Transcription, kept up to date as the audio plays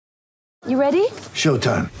You ready?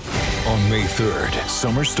 Showtime. On May 3rd,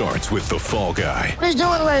 summer starts with The Fall Guy. Let's do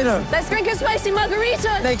it later. Let's drink a spicy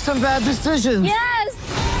margarita. Make some bad decisions. Yes!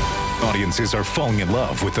 Audiences are falling in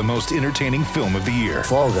love with the most entertaining film of the year.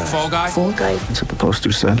 Fall Guy. Fall Guy? Fall guy. That's what the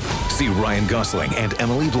poster said. See Ryan Gosling and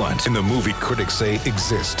Emily Blunt in the movie critics say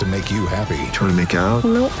exists to make you happy. Trying to make it out?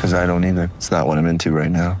 Nope. Because I don't either. It's not what I'm into right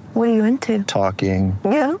now. What are you into? Talking.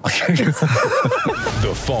 Yeah.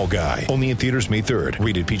 The Fall Guy. Only in theaters May 3rd.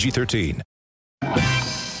 Rated PG-13.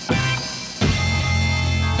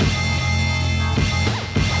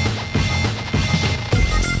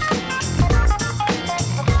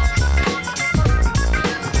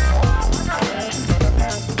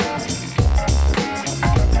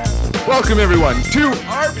 Welcome, everyone, to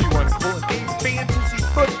RB1 Full Game Fantasy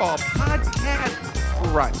Football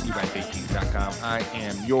Podcast, brought to you by FakeKings.com. I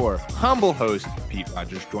am your humble host, Pete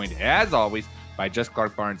Rogers, joined, as always, by Jess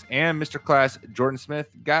Clark Barnes and Mr. Class, Jordan Smith.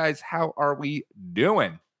 Guys, how are we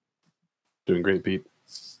doing? Doing great, Pete.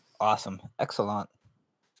 Awesome. Excellent.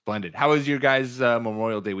 Splendid. How was your guys'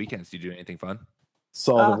 Memorial Day weekends? Did you do anything fun?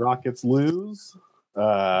 Saw the Rockets lose.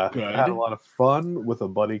 Good. Had a lot of fun with a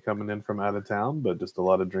buddy coming in from out of town, but just a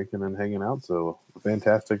lot of drinking and hanging out. So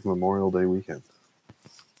fantastic Memorial Day weekend.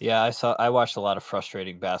 Yeah, I watched a lot of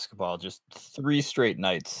frustrating basketball. Just 3 straight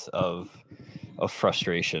nights of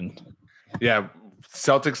frustration. Yeah,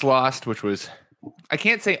 Celtics lost, which was, I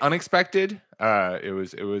can't say unexpected. It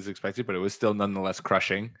was expected, but it was still nonetheless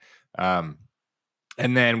crushing. And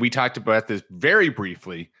then we talked about this very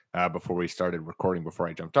briefly before we started recording, before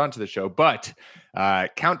I jumped onto the show. But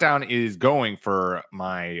countdown is going for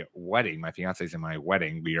my wedding. My fiance's in my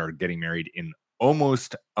wedding. We are getting married in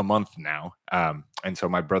almost a month now. And so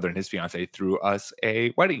my brother and his fiance threw us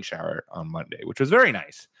a wedding shower on Monday, which was very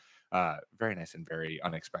nice. Very nice and very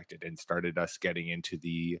unexpected, and started us getting into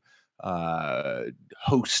the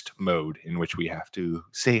host mode, in which we have to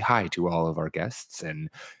say hi to all of our guests and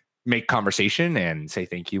make conversation and say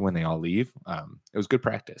thank you when they all leave. It was good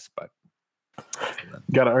practice, but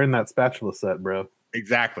Got to earn that spatula set, bro.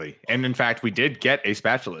 exactly. And in fact, we did get a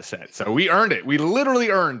spatula set, so we earned it. We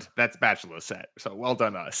literally earned that spatula set. So well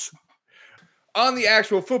done, us. On the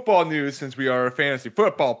actual football news, since we are a fantasy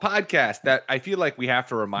football podcast, that I feel like we have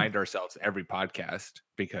to remind ourselves every podcast,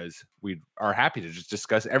 because we are happy to just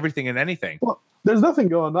discuss everything and anything. Well, there's nothing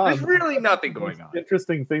going on. There's really nothing going on.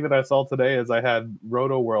 Interesting thing that I saw today is I had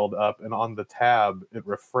Roto World up, and on the tab it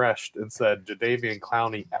refreshed and said Jadeveon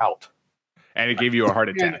Clowney out, And it gave you a heart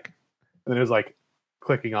attack. and it was like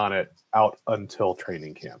clicking on it, out until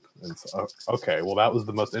training camp. And so, okay, well, that was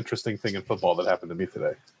the most interesting thing in football that happened to me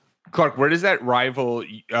today. Clark, where does that rival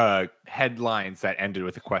headlines that ended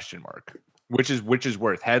with a question mark? Which is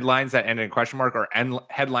worth? Headlines that end in a question mark, or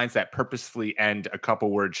headlines that purposefully end a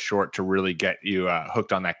couple words short to really get you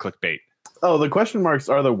hooked on that clickbait? Oh, the question marks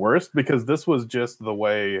are the worst, because this was just the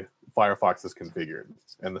way Firefox is configured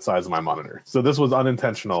and the size of my monitor. So this was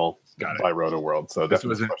unintentional by Roto World. So This definitely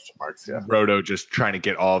wasn't question marks. Yeah. Roto just trying to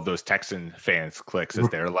get all of those Texan fans clicks as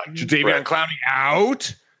they're like, Jadeveon Clowney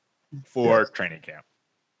out for training camp.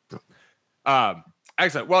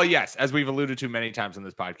 Excellent. Well, yes, as we've alluded to many times on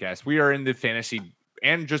this podcast, we are in the fantasy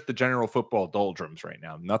and just the general football doldrums right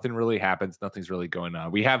now. Nothing really happens. Nothing's really going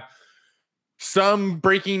on. We have some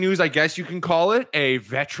breaking news, I guess you can call it. A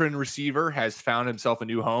veteran receiver has found himself a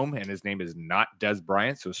new home, and his name is not Dez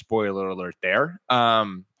Bryant. So spoiler alert there.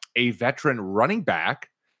 A veteran running back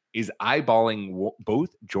is eyeballing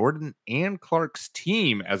both Jordan and Clark's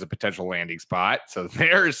team as a potential landing spot. So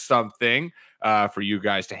there's something for you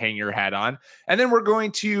guys to hang your hat on. And then we're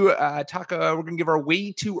going to we're going to give our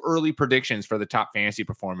way too early predictions for the top fantasy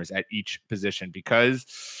performers at each position, because,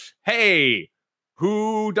 hey,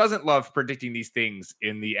 who doesn't love predicting these things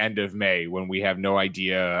in the end of May when we have no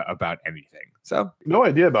idea about anything? So No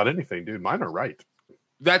idea about anything, dude. Mine are right.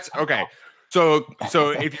 that's okay. So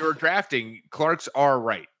if you're drafting, Clark's are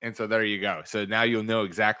right. And so there you go. So now you'll know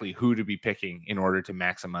exactly who to be picking in order to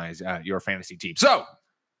maximize your fantasy team. So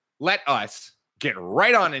let us get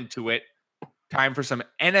right on into it. Time for some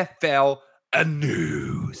NFL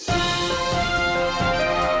news.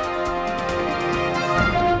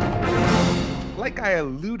 Like I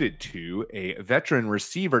alluded to, a veteran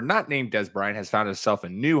receiver not named Dez Bryant has found himself a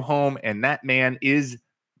new home, and that man is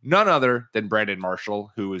none other than Brandon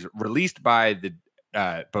Marshall, who was released by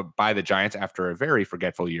the Giants after a very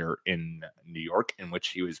forgetful year in New York, in which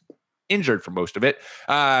he was injured for most of it.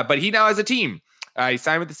 But he now has a team. He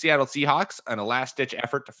signed with the Seattle Seahawks on a last-ditch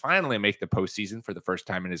effort to finally make the postseason for the first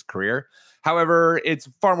time in his career. However, it's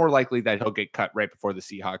far more likely that he'll get cut right before the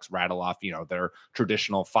Seahawks rattle off, their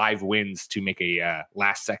traditional 5 wins to make a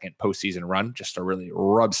last-second postseason run, just to really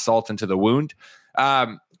rub salt into the wound.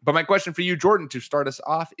 But my question for you, Jordan, to start us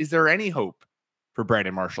off, is there any hope for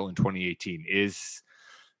Brandon Marshall in 2018?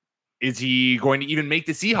 Is he going to even make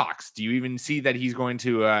the Seahawks? Do you even see that he's going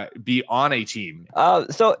to be on a team?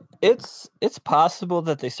 So it's possible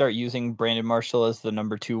that they start using Brandon Marshall as the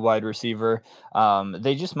number 2 wide receiver.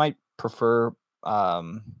 They just might prefer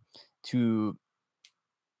to,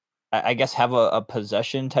 I guess, have a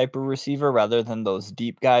possession type of receiver rather than those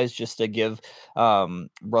deep guys, just to give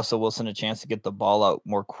Russell Wilson a chance to get the ball out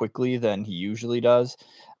more quickly than he usually does.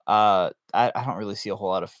 I don't really see a whole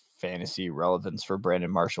lot of fantasy relevance for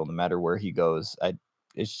Brandon Marshall no matter where he goes.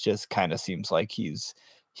 It just kind of seems like he's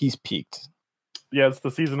peaked. Yeah, it's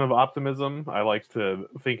the season of optimism. I like to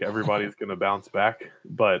think everybody's going to bounce back,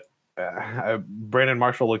 but Brandon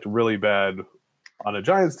Marshall looked really bad on a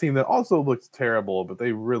Giants team that also looked terrible, but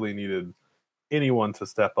they really needed anyone to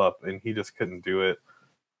step up, and he just couldn't do it.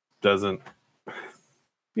 Doesn't,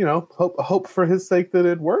 hope for his sake that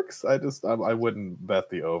it works. I wouldn't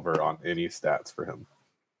bet the over on any stats for him.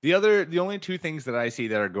 The only 2 things that I see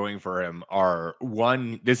that are going for him are,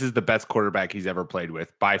 one, this is the best quarterback he's ever played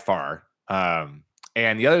with by far. And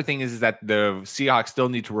the other thing is that the Seahawks still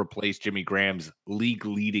need to replace Jimmy Graham's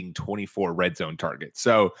league-leading 24 red zone targets.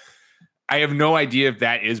 So I have no idea if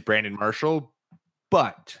that is Brandon Marshall,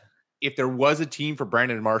 but if there was a team for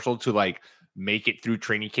Brandon Marshall to make it through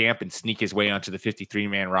training camp and sneak his way onto the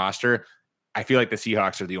 53-man roster, I feel like the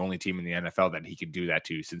Seahawks are the only team in the NFL that he could do that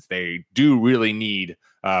to, since they do really need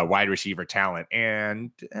wide receiver talent.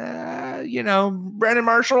 And, Brandon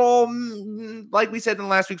Marshall, like we said in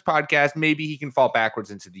last week's podcast, maybe he can fall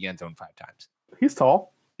backwards into the end zone 5 times. He's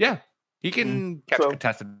tall. Yeah. He can catch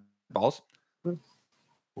contested balls.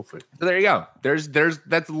 We'll see. So there you go.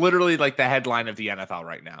 That's literally like the headline of the NFL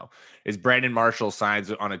right now is Brandon Marshall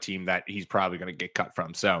signs on a team that he's probably going to get cut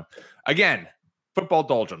from. So again, football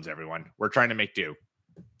doldrums, everyone. We're trying to make do.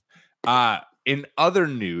 In other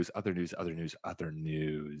news,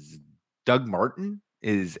 Doug Martin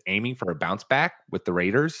is aiming for a bounce back with the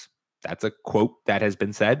Raiders. That's a quote that has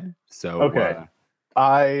been said. So okay,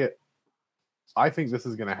 I think this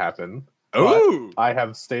is going to happen. Oh, I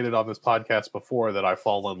have stated on this podcast before that I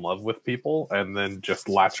fall in love with people and then just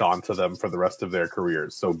latch on to them for the rest of their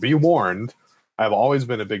careers. So be warned. I've always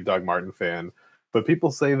been a big Doug Martin fan, but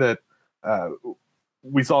people say that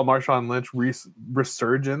we saw Marshawn Lynch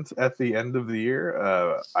resurgent at the end of the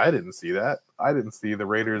year. I didn't see that. I didn't see the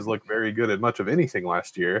Raiders look very good at much of anything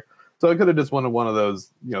last year. So I could have just wanted one of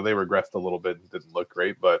those, they regressed a little bit and didn't look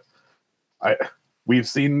great, but we've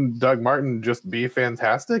seen Doug Martin just be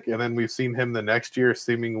fantastic, and then we've seen him the next year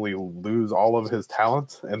seemingly lose all of his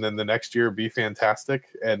talent, and then the next year be fantastic.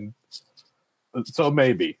 And so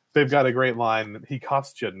maybe they've got a great line. He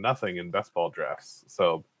costs you nothing in best ball drafts.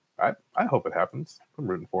 So I hope it happens. I'm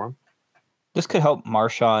rooting for him. This could help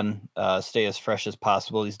Marshawn stay as fresh as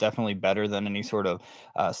possible. He's definitely better than any sort of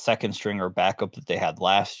second string or backup that they had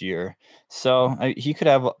last year. So he could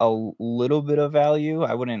have a little bit of value.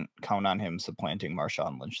 I wouldn't count on him supplanting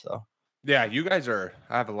Marshawn Lynch, though. Yeah, you guys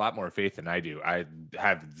have a lot more faith than I do. I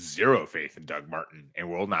have zero faith in Doug Martin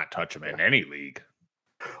and will not touch him in any league.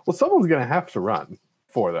 Well, someone's going to have to run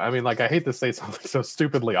for that. I mean, I hate to say something so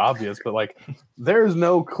stupidly obvious, but there's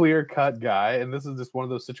no clear-cut guy, and this is just one of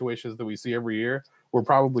those situations that we see every year where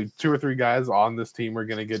probably 2 or 3 guys on this team are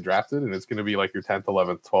going to get drafted, and it's going to be your 10th,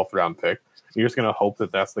 11th, 12th round pick. You're just going to hope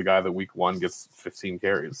that that's the guy that week 1 gets 15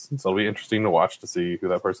 carries. So it'll be interesting to watch to see who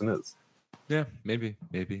that person is. Yeah, maybe.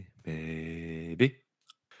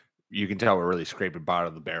 You can tell we're really scraping bottom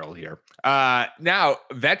of the barrel here. Now,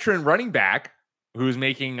 veteran running back who's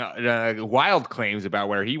making wild claims about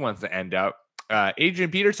where he wants to end up,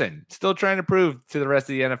 Adrian Peterson, still trying to prove to the rest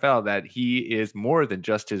of the NFL that he is more than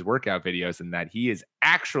just his workout videos and that he is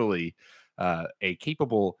actually a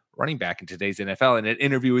capable running back in today's NFL. In an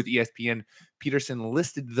interview with ESPN, Peterson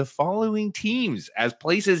listed the following teams as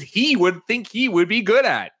places he would think he would be good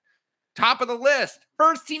at. Top of the list.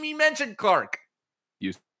 First team he mentioned, Clark,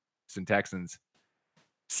 Houston Texans.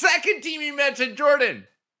 Second team he mentioned, Jordan,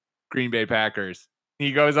 Green Bay Packers.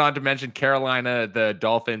 He goes on to mention Carolina, the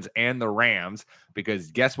Dolphins, and the Rams,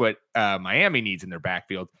 because guess what Miami needs in their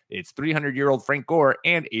backfield? It's 300-year-old Frank Gore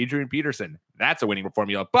and Adrian Peterson. That's a winning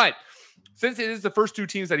formula. But since it is the first 2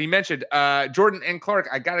 teams that he mentioned, Jordan and Clark,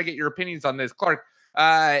 I got to get your opinions on this. Clark,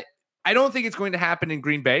 I don't think it's going to happen in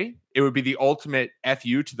Green Bay. It would be the ultimate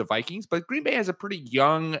FU to the Vikings, but Green Bay has a pretty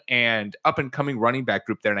young and up-and-coming running back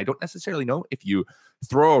group there, and I don't necessarily know if you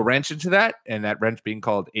throw a wrench into that, and that wrench being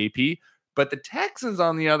called AP. But the Texans,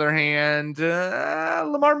 on the other hand,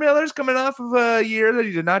 Lamar Miller's coming off of a year that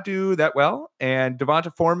he did not do that well, and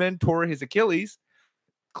Devonta Foreman tore his Achilles.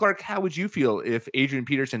 Clark, how would you feel if Adrian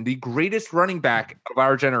Peterson, the greatest running back of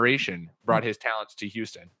our generation, brought his talents to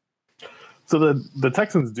Houston? So the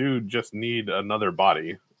Texans do just need another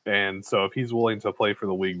body. And so if he's willing to play for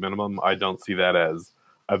the league minimum, I don't see that as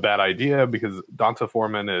a bad idea because Donta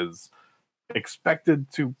Foreman is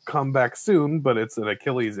expected to come back soon, but it's an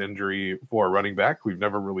Achilles injury for a running back. We've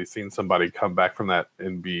never really seen somebody come back from that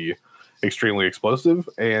and be extremely explosive.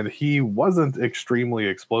 And he wasn't extremely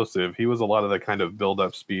explosive. He was a lot of the kind of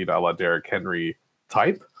build-up speed a la Derrick Henry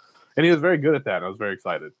type. And he was very good at that. I was very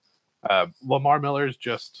excited. Lamar Miller's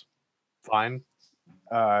just fine.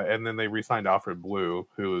 And then they re-signed Alfred Blue,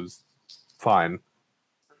 who's fine.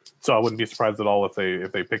 So I wouldn't be surprised at all if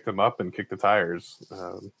they picked him up and kicked the tires,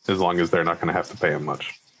 as long as they're not going to have to pay him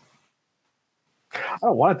much. I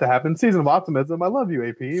don't want it to happen. Season of optimism. I love you,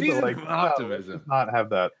 AP. Season but of optimism. Let's not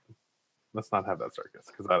have that. Let's not have that circus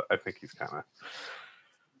because I think he's kind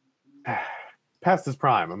of past his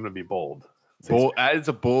prime. I'm going to be bold. That is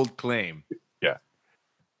a bold claim. Yeah.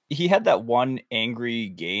 He had that one angry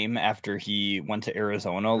game after he went to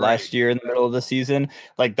Arizona last year in the middle of the season.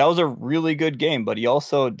 Like that was a really good game, but he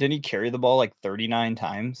also didn't he carry the ball like 39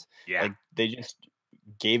 times? Yeah. Like they just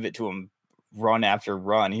gave it to him run after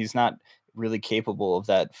run. He's not really capable of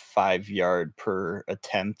that 5-yard per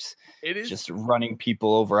attempt. It is just running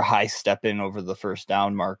people over, high stepping over the first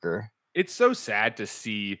down marker. It's so sad to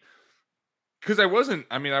see. Because I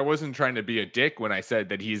wasn't trying to be a dick when I said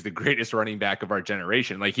that he's the greatest running back of our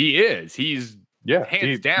generation. Like he is. He's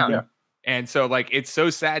hands down. Yeah. And so like it's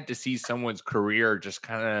so sad to see someone's career just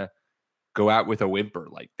kind of go out with a whimper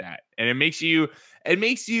like that. And it makes you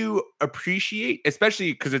appreciate,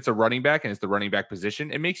 especially because it's a running back and it's the running back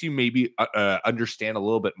position. It makes you maybe understand a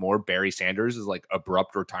little bit more Barry Sanders' like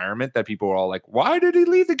abrupt retirement that people are all like, why did he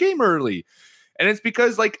leave the game early? And it's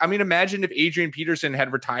because like, I mean, imagine if Adrian Peterson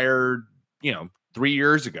had retired 3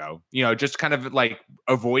 years ago, just kind of like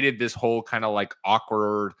avoided this whole kind of like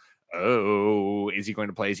awkward, oh, is he going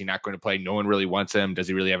to play? Is he not going to play? No one really wants him. Does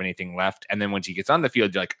he really have anything left? And then once he gets on the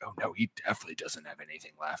field, you're like, oh no, he definitely doesn't have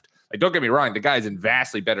anything left. Like, don't get me wrong. The guy's in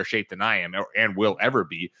vastly better shape than I am and will ever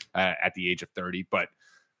be at the age of 30. But,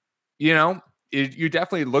 you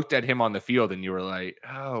definitely looked at him on the field and you were like,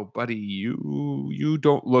 oh, buddy, you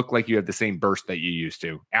don't look like you have the same burst that you used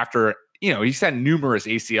to after, he's had numerous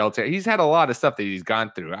ACL tears. He's had a lot of stuff that he's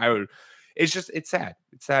gone through. It's sad.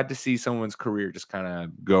 It's sad to see someone's career just kind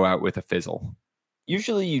of go out with a fizzle.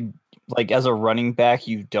 Usually you like as a running back,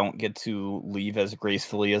 you don't get to leave as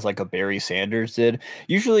gracefully as like a Barry Sanders did.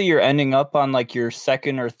 Usually you're ending up on like your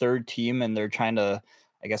second or third team and they're trying to,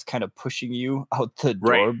 I guess, kind of pushing you out the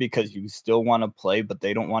door because you still want to play, but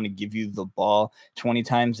they don't want to give you the ball 20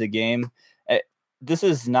 times a game. This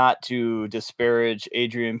is not to disparage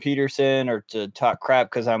Adrian Peterson or to talk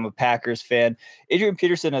crap because I'm a Packers fan. Adrian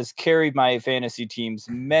Peterson has carried my fantasy teams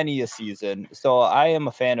many a season, so I am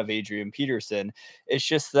a fan of Adrian Peterson. It's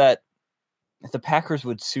just that the Packers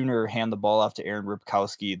would sooner hand the ball off to Aaron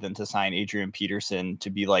Ripkowski than to sign Adrian Peterson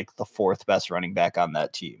to be like the fourth best running back on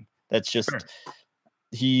that team. That's just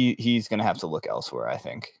he's going to have to look elsewhere, I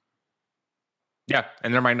think. Yeah,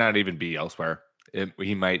 and there might not even be elsewhere.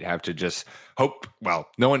 He might have to just hope. Well,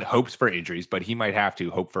 no one hopes for injuries, but he might have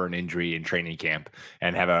to hope for an injury in training camp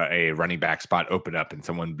and have a running back spot open up and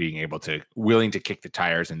someone being willing to kick the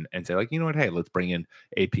tires and say like, you know what? Hey, let's bring in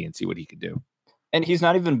AP and see what he can do. And he's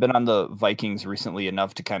not even been on the Vikings recently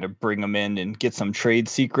enough to kind of bring him in and get some trade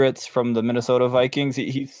secrets from the Minnesota Vikings.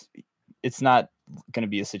 It's not going to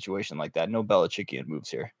be a situation like that. No Belichickian moves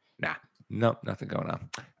here. Nah, no, nothing going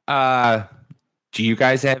on. Do you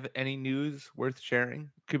guys have any news worth sharing?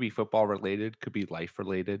 Could be football related, could be life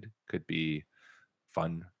related, could be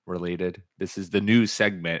fun related. This is the news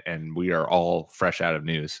segment, and we are all fresh out of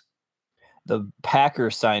news. The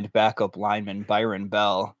Packers signed backup lineman Byron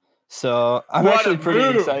Bell. So I'm actually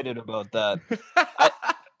pretty excited about that.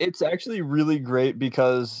 It's actually really great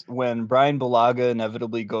because when Brian Bulaga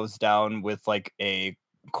inevitably goes down with like a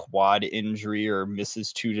quad injury or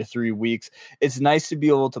misses 2 to 3 weeks, it's nice to be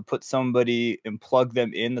able to put somebody and plug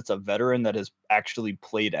them in that's a veteran that has actually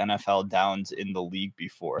played NFL downs in the league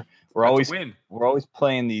before. We're always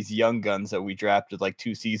playing these young guns that we drafted like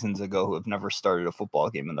 2 seasons ago who have never started a football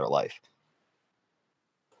game in their life.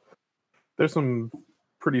 There's some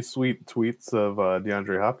pretty sweet tweets of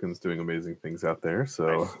DeAndre Hopkins doing amazing things out there.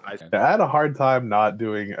 So I I had a hard time not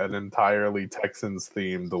doing an entirely Texans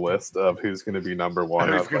themed list of who's going to be number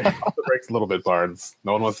one. I was like, "Pump the brakes a little bit, Barnes.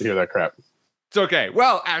 No one wants to hear that crap." It's okay.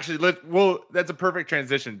 Well, actually, that's a perfect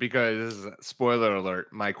transition because spoiler alert,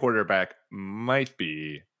 my quarterback might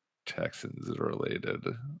be Texans related.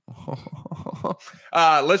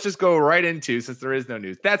 Let's just go right into, since there is no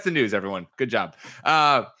news. That's the news, everyone. Good job.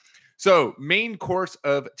 So main course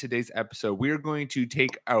of today's episode, we're going to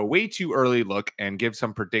take a way too early look and give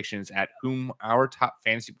some predictions at whom our top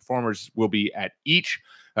fantasy performers will be at each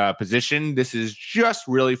position. This is just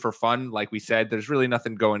really for fun. Like we said, there's really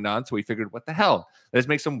nothing going on. So we figured, what the hell? Let's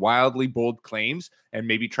make some wildly bold claims and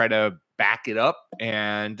maybe try to back it up.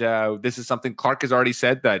 And this is something Clark has already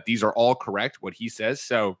said, that these are all correct, what he says.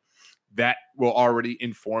 So that will already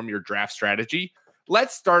inform your draft strategy.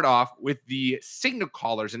 Let's start off with the signal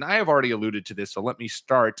callers. And I have already alluded to this, so let me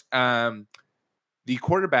start. The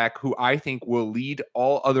quarterback who I think will lead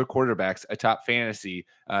all other quarterbacks atop fantasy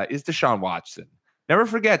is Deshaun Watson. Never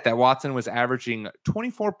forget that Watson was averaging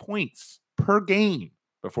 24 points per game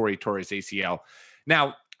before he tore his ACL.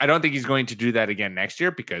 Now, I don't think he's going to do that again next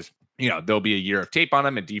year because, there'll be a year of tape on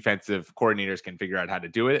him and defensive coordinators can figure out how to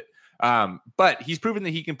do it. But he's proven that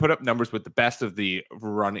he can put up numbers with the best of the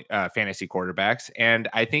running fantasy quarterbacks. And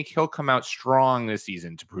I think he'll come out strong this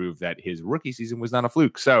season to prove that his rookie season was not a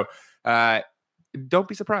fluke. So don't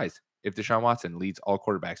be surprised if Deshaun Watson leads all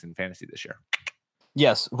quarterbacks in fantasy this year.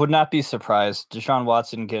 Yes, would not be surprised. Deshaun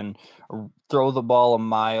Watson can throw the ball a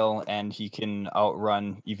mile and he can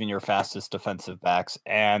outrun even your fastest defensive backs.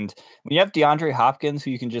 And when you have DeAndre Hopkins,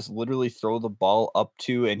 who you can just literally throw the ball up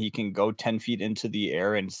to and he can go 10 feet into the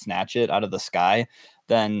air and snatch it out of the sky,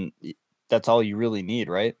 then that's all you really need,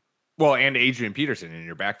 right? Well, and Adrian Peterson in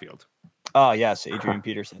your backfield. Oh, yes, Adrian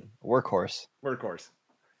Peterson, workhorse.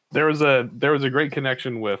 There was a great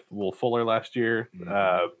connection with Will Fuller last year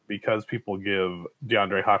because people give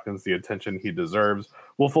DeAndre Hopkins the attention he deserves.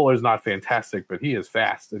 Will Fuller is not fantastic, but he is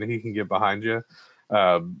fast and he can get behind you.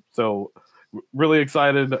 So really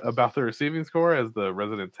excited about the receiving score as the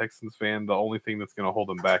resident Texans fan. The only thing that's going to hold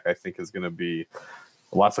him back, I think, is going to be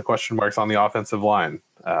lots of question marks on the offensive line.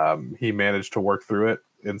 He managed to work through it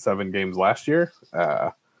in 7 games last year.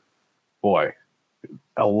 Boy,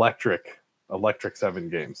 electric 7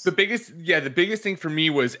 games. The biggest thing for me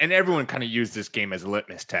was, and everyone kind of used this game as a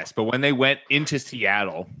litmus test, but when they went into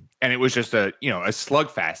Seattle and it was just a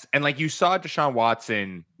slugfest, and like you saw Deshaun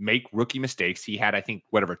Watson make rookie mistakes. He had, I think,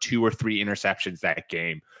 2 or 3 interceptions that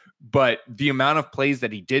game, but the amount of plays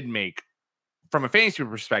that he did make from a fantasy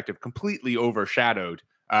perspective completely overshadowed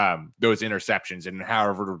those interceptions and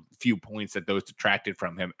however few points that those detracted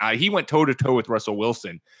from him. He went toe to toe with Russell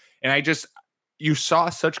Wilson, and you saw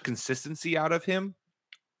such consistency out of him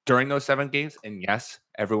during those 7 games. And yes,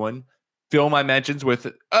 everyone, fill my mentions with,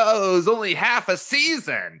 it was only half a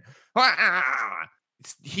season.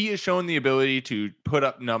 He has shown the ability to put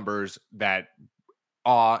up numbers that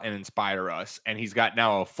awe and inspire us. And he's got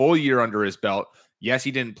now a full year under his belt. Yes, he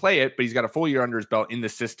didn't play it, but he's got a full year under his belt in the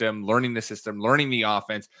system, learning the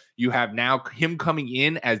offense. You have now him coming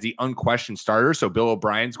in as the unquestioned starter. So Bill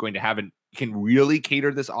O'Brien's going to can really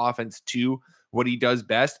cater this offense to what he does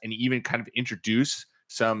best and even kind of introduce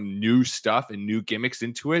some new stuff and new gimmicks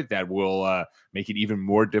into it that will make it even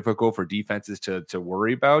more difficult for defenses to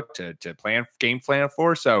worry about, to game plan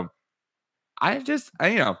for. So I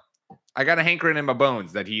got a hankering in my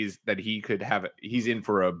bones that he's in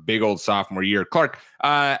for a big old sophomore year. Clark,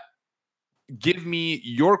 give me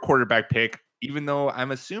your quarterback pick, even though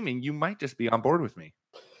I'm assuming you might just be on board with me.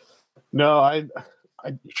 No, I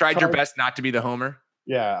tried your best not to be the homer.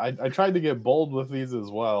 Yeah, I tried to get bold with these as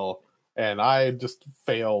well, and I just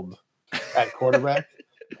failed at quarterback.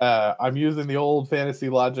 I'm using the old fantasy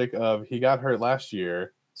logic of he got hurt last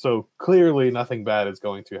year, so clearly nothing bad is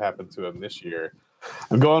going to happen to him this year.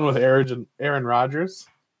 I'm going with Aaron Rodgers.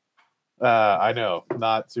 I know,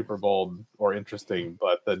 not super bold or interesting,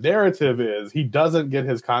 but the narrative is he doesn't get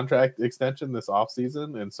his contract extension this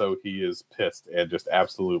offseason, and so he is pissed and just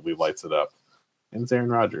absolutely lights it up. And it's Aaron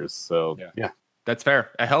Rodgers, so yeah. That's fair.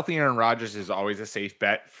 A healthy Aaron Rodgers is always a safe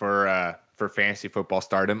bet for fantasy football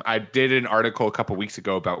stardom. I did an article a couple weeks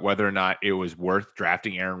ago about whether or not it was worth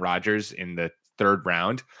drafting Aaron Rodgers in the 3rd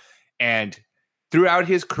round. And throughout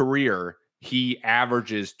his career, he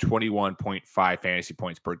averages 21.5 fantasy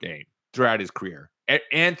points per game throughout his career.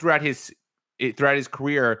 And throughout his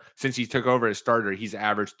career, since he took over as starter, he's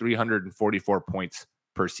averaged 344 points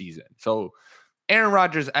per season. So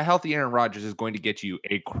a healthy Aaron Rodgers is going to get you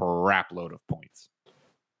a crap load of points.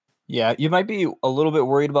 Yeah, you might be a little bit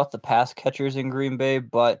worried about the pass catchers in Green Bay,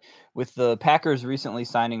 but with the Packers recently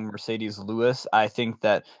signing Mercedes Lewis, I think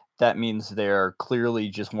that means they're clearly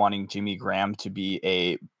just wanting Jimmy Graham to be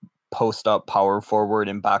a post up power forward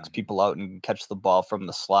and box people out and catch the ball from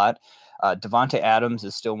the slot. Devontae Adams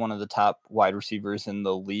is still one of the top wide receivers in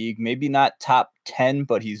the league. Maybe not top 10,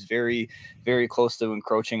 but he's very, very close to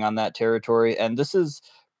encroaching on that territory. And this is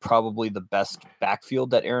probably the best backfield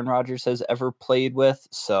that Aaron Rodgers has ever played with.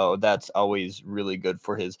 So that's always really good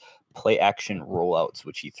for his play action rollouts,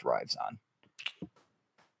 which he thrives on.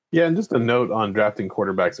 Yeah, and just a note on drafting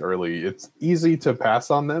quarterbacks early. It's easy to pass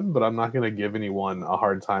on them, but I'm not going to give anyone a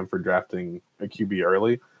hard time for drafting a QB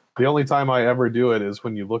early. The only time I ever do it is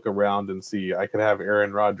when you look around and see I could have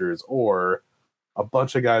Aaron Rodgers or a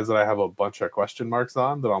bunch of guys that I have a bunch of question marks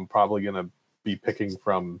on that I'm probably going to be picking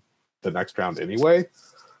from the next round anyway.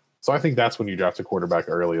 So I think that's when you draft a quarterback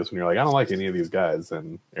early, is when you're like, I don't like any of these guys,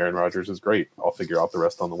 and Aaron Rodgers is great. I'll figure out the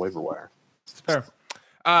rest on the waiver wire. It's fair.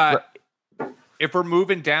 If we're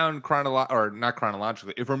moving down not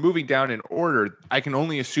chronologically, if we're moving down in order, I can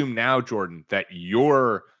only assume now, Jordan, that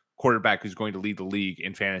your quarterback who's going to lead the league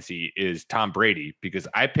in fantasy is Tom Brady, because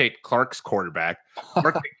I picked Clark's quarterback.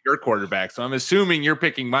 Clark picked your quarterback, so I'm assuming you're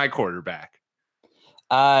picking my quarterback.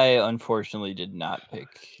 I unfortunately did not pick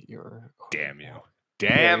your quarterback. Damn you.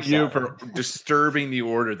 Damn you for disturbing the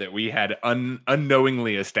order that we had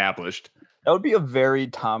unknowingly established. That would be a very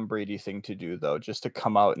Tom Brady thing to do, though, just to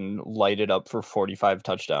come out and light it up for 45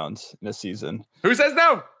 touchdowns in a season. Who says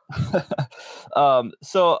no?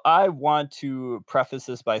 So I want to preface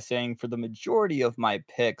this by saying for the majority of my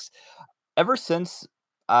picks, ever since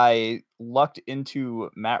I lucked into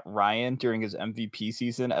Matt Ryan during his MVP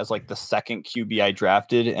season as like the second QB I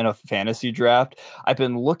drafted in a fantasy draft, I've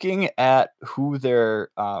been looking at who their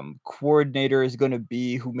coordinator is going to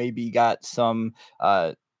be, who maybe got some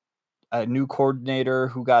a new coordinator,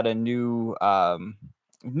 who got a new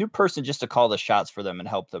person just to call the shots for them and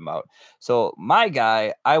help them out. So my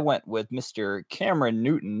guy, I went with Mr. Cameron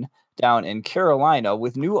Newton down in Carolina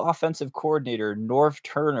with new offensive coordinator Norv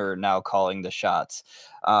Turner now calling the shots.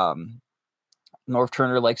 Norv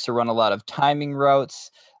Turner likes to run a lot of timing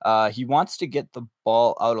routes. He wants to get the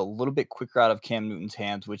ball out a little bit quicker out of Cam Newton's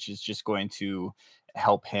hands, which is just going to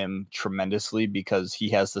help him tremendously because he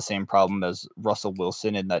has the same problem as Russell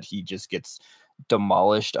Wilson in that he just gets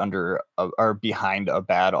demolished under or behind a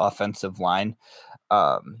bad offensive line.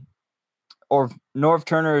 Or Norv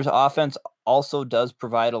Turner's offense also does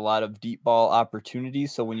provide a lot of deep ball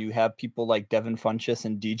opportunities. So when you have people like Devin Funchess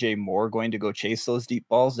and DJ Moore going to go chase those deep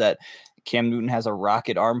balls that Cam Newton has a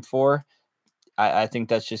rocket arm for, I think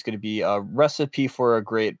that's just going to be a recipe for a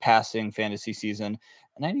great passing fantasy season.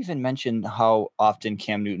 And I didn't even mention how often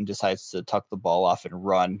Cam Newton decides to tuck the ball off and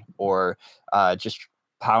run, or just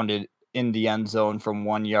pound it in the end zone from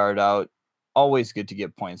 1 yard out. Always good to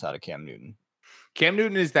get points out of Cam Newton. Cam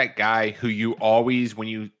Newton is that guy who you always, when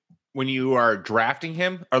you are drafting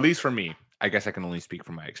him, or at least for me, I guess I can only speak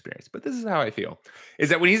from my experience, but this is how I feel, is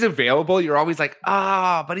that when he's available, you're always like,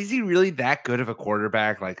 but is he really that good of a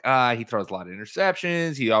quarterback? Like, he throws a lot of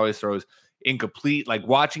interceptions. He always throws incomplete. Like,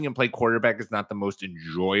 watching him play quarterback is not the most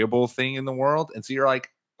enjoyable thing in the world. And so you're like,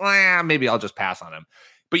 maybe I'll just pass on him.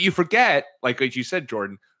 But you forget, like you said,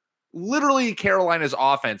 Jordan, literally Carolina's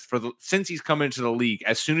offense since he's come into the league,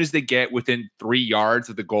 as soon as they get within 3 yards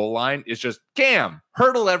of the goal line, is just Cam,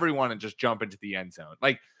 hurdle everyone and just jump into the end zone.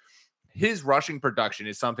 Like, his rushing production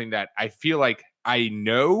is something that I feel like I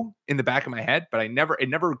know in the back of my head, but it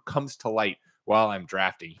never comes to light while I'm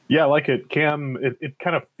drafting. Yeah, I like it. Cam, it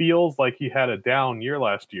kind of feels like he had a down year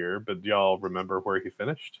last year, but do y'all remember where he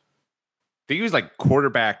finished? I think he was like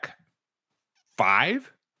quarterback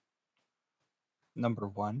 5? Number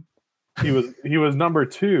 1. He was number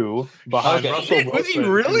 2 behind Russell Wilson. Was he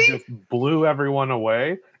really? Just blew everyone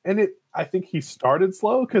away. And I think he started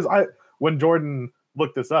slow because when Jordan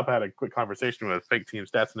looked this up, I had a quick conversation with Fake Team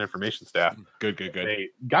Stats and Information staff. Good. They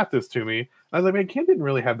got this to me. And I was like, man, Cam didn't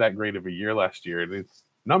really have that great of a year last year. And it's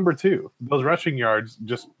number 2. Those rushing yards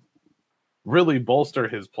just really bolster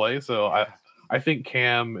his play. So I think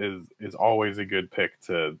Cam is always a good pick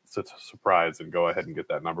to surprise and go ahead and get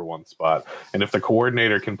that number 1 spot. And if the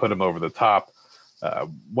coordinator can put him over the top,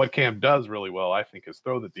 what Cam does really well, I think, is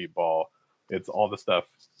throw the deep ball. It's all the stuff,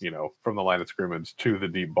 from the line of scrimmage to the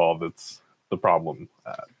deep ball that's the problem.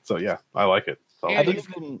 So yeah, I like it. So I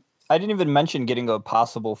didn't even mention getting a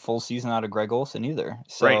possible full season out of Greg Olsen either.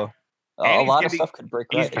 So right. A lot of stuff could break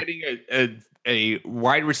right. He's getting a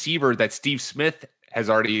wide receiver that Steve Smith has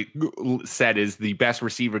already said is the best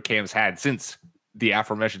receiver Cam's had since the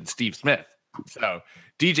aforementioned Steve Smith. So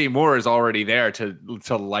DJ Moore is already there to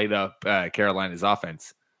light up Carolina's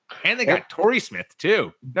offense. And they got Torrey Smith,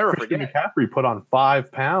 too. Never Christian forget. McCaffrey put on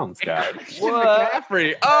 5 pounds, guys. Christian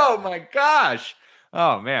McCaffrey. Oh, my gosh.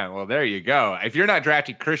 Oh, man. Well, there you go. If you're not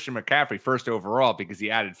drafting Christian McCaffrey first overall because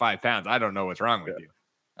he added 5 pounds, I don't know what's wrong with you.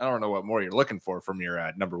 I don't know what more you're looking for from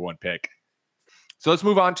your number 1 pick. So let's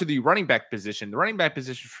move on to the running back position. The running back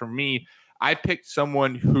position for me, I picked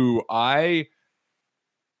someone who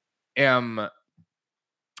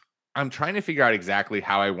I'm trying to figure out exactly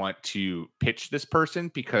how I want to pitch this person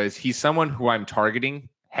because he's someone who I'm targeting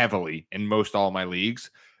heavily in most all my leagues,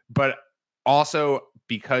 but also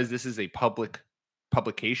because this is a public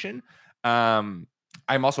publication, I'm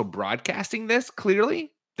also broadcasting this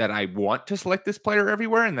clearly that I want to select this player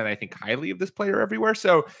everywhere and that I think highly of this player everywhere.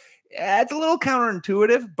 So it's a little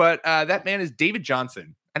counterintuitive, but that man is David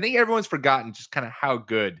Johnson. I think everyone's forgotten just kind of how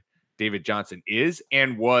good David Johnson is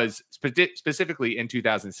and was specifically in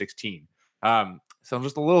 2016. So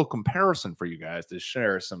just a little comparison for you guys to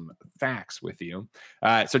share some facts with you.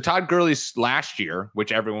 So Todd Gurley's last year,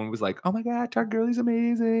 which everyone was like, oh my God, Todd Gurley's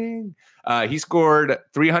amazing. He scored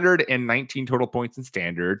 319 total points in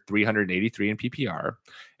standard, 383 in PPR.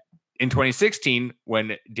 In 2016,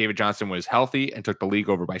 when David Johnson was healthy and took the league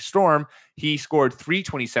over by storm, he scored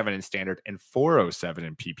 327 in standard and 407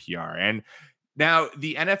 in PPR. And now,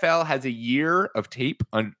 the NFL has a year of tape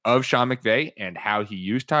of Sean McVay and how he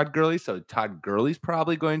used Todd Gurley. So Todd Gurley's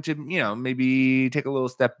probably going to, maybe take a little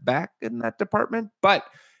step back in that department.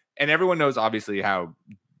 And everyone knows, obviously, how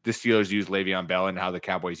the Steelers use Le'Veon Bell and how the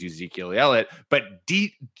Cowboys use Ezekiel Elliott. But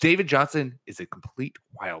David Johnson is a complete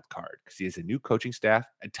wild card because he has a new coaching staff,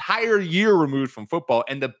 entire year removed from football.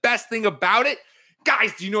 And the best thing about it,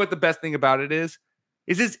 guys, do you know what the best thing about it is?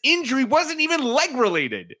 Is his injury wasn't even leg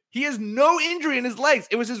related. He has no injury in his legs.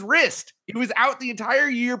 It was his wrist. He was out the entire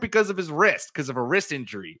year because of his wrist, because of a wrist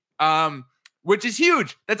injury, which is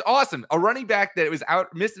huge. That's awesome. A running back that was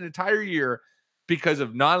out, missed an entire year because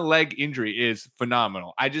of non-leg injury is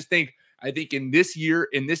phenomenal. I think in this year,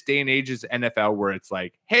 in this day and age is NFL where it's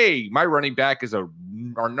like, hey, my running back is our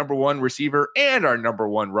number 1 receiver and our number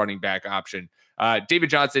 1 running back option. David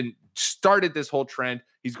Johnson started this whole trend.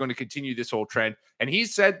 He's going to continue this whole trend. And he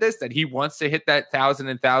said that he wants to hit that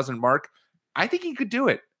 1,000 mark. I think he could do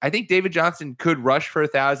it. I think David Johnson could rush for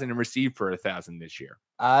 1,000 and receive for 1,000 this year.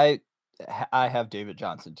 I have David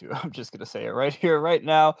Johnson too. I'm just going to say it right here, right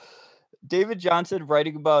now. David Johnson,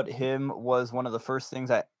 writing about him was one of the first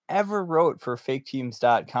things I ever wrote for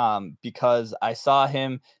faketeams.com because I saw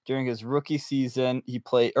him during his rookie season. He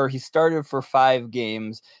started for 5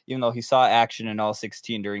 games, even though he saw action in all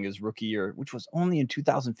 16 during his rookie year, which was only in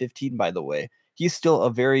 2015, by the way. He's still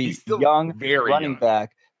a very young running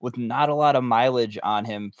back with not a lot of mileage on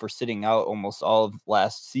him for sitting out almost all of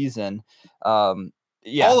last season. Last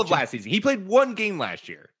season. He played 1 game last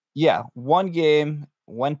year. Yeah, 1 game,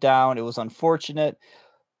 went down. It was unfortunate,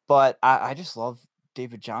 but I just love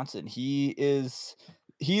David Johnson. He's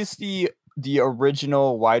the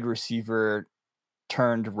original wide receiver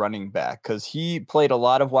turned running back because he played a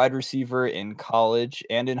lot of wide receiver in college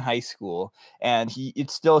and in high school, and it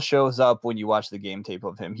still shows up when you watch the game tape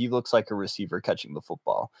of him. He looks like a receiver catching the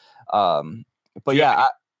football. Do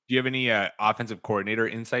you have any offensive coordinator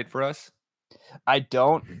insight for us? I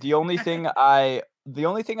don't. The only thing I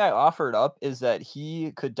offered up is that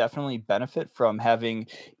he could definitely benefit from having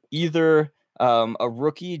either a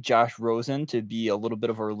rookie, Josh Rosen, to be a little bit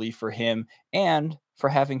of a relief for him, and for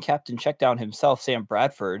having Captain Checkdown himself, Sam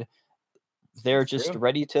Bradford. They're just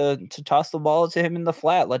ready to toss the ball to him in the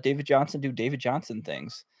flat. Let David Johnson do David Johnson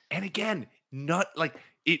things. And again, not like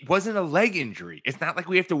it wasn't a leg injury. It's not like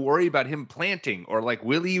we have to worry about him planting or like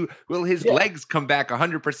will his legs come back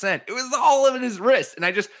 100%. It was all of his wrist.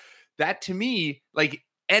 And that to me, like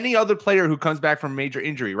any other player who comes back from a major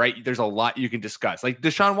injury, right? There's a lot you can discuss. Like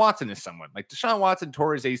Deshaun Watson is someone. Like Deshaun Watson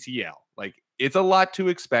tore his ACL. Like it's a lot to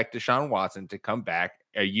expect Deshaun Watson to come back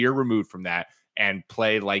a year removed from that and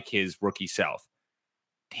play like his rookie self.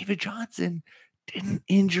 David Johnson didn't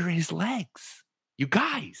injure his legs. You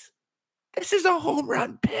guys, this is a home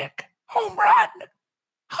run pick. Home run.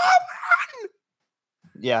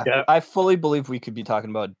 Yeah, I fully believe we could be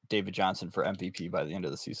talking about David Johnson for MVP by the end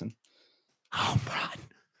of the season. Home run.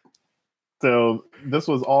 So this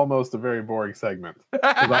was almost a very boring segment.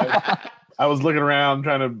 I was looking around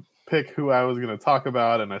trying to pick who I was going to talk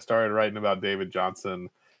about, and I started writing about David Johnson.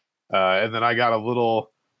 And then I got a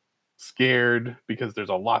little scared because there's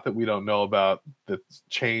a lot that we don't know about that's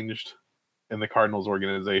changed in the Cardinals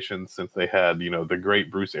organization since they had, the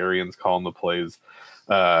great Bruce Arians calling the plays.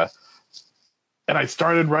 And I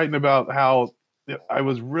started writing about how I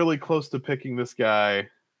was really close to picking this guy,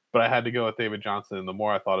 but I had to go with David Johnson. And the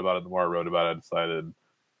more I thought about it, the more I wrote about it, I decided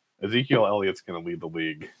Ezekiel Elliott's going to lead the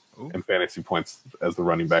league in fantasy points as the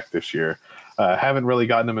running back this year. Haven't really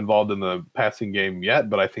gotten him involved in the passing game yet,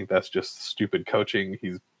 but I think that's just stupid coaching.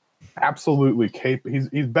 He's absolutely capable.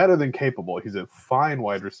 He's better than capable. He's a fine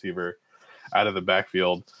wide receiver out of the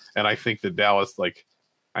backfield. And I think that Dallas,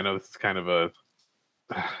 I know this is kind of a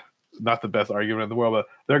not the best argument in the world, but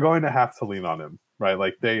they're going to have to lean on him,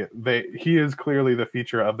 right? He is clearly the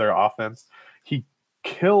feature of their offense. He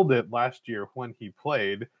killed it last year when he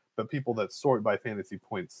played, but people that sort by fantasy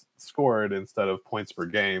points scored instead of points per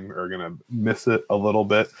game are going to miss it a little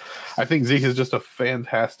bit. I think Zeke is just a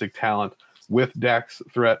fantastic talent with Dak's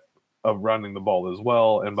threat of running the ball as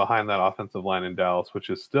well, and behind that offensive line in Dallas, which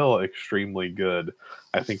is still extremely good.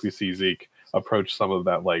 I think we see Zeke approach some of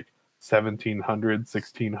that 1,700,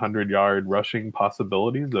 1,600 yard rushing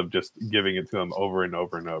possibilities of just giving it to him over and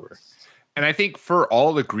over and over. And I think for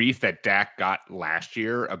all the grief that Dak got last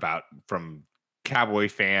year from Cowboy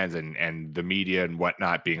fans and the media and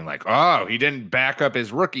whatnot being like, oh, he didn't back up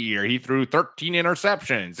his rookie year. He threw 13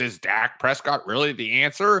 interceptions. Is Dak Prescott really the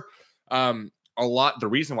answer? The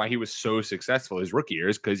reason why he was so successful his rookie year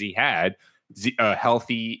is because he had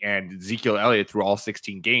healthy and Ezekiel Elliott through all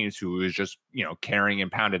 16 games, who was just, carrying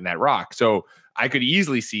and pounding that rock. So I could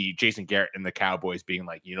easily see Jason Garrett and the Cowboys being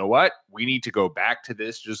like, you know what? We need to go back to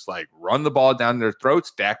this. Just run the ball down their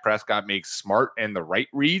throats. Dak Prescott makes smart and the right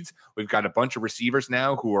reads. We've got a bunch of receivers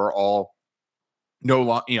now who are all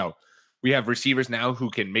we have receivers now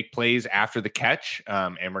who can make plays after the catch.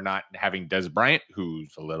 And we're not having Des Bryant,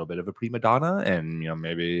 who's a little bit of a prima donna and,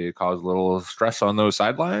 maybe cause a little stress on those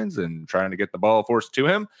sidelines and trying to get the ball forced to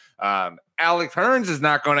him. Alex Hearns is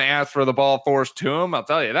not going to ask for the ball forced to him. I'll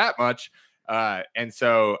tell you that much. And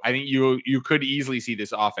so I think you could easily see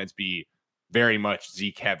this offense be very much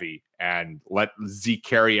Zeke heavy and let Zeke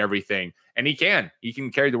carry everything. And he can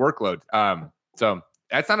carry the workload. So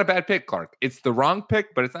that's not a bad pick, Clark. It's the wrong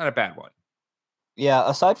pick, but it's not a bad one. Yeah,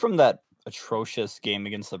 aside from that atrocious game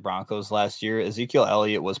against the Broncos last year, Ezekiel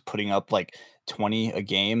Elliott was putting up 20 a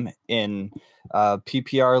game in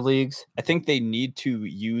PPR leagues. I think they need to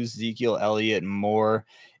use Ezekiel Elliott more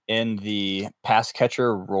in the pass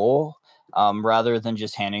catcher role rather than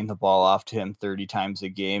just handing the ball off to him 30 times a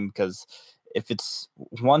game, because if it's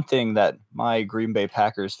one thing that my Green Bay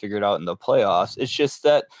Packers figured out in the playoffs, it's just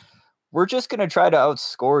that we're just going to try to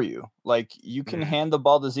outscore you. You can hand the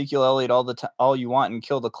ball to Ezekiel Elliott all you want and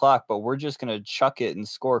kill the clock, but we're just going to chuck it and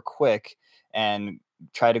score quick and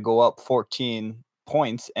try to go up 14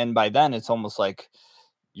 points. And by then it's almost like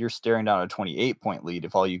you're staring down a 28-point lead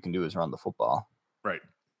if all you can do is run the football. Right.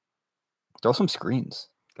 Throw some screens.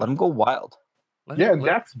 Let them go wild.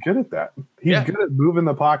 Dak's good at that. He's good at moving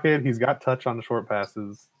the pocket. He's got touch on the short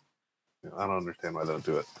passes. I don't understand why they don't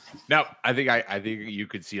do it. No, I think you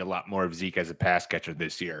could see a lot more of Zeke as a pass catcher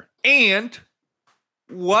this year. And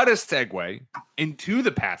what a segue into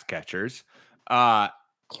the pass catchers. Now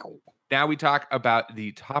we talk about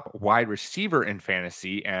the top wide receiver in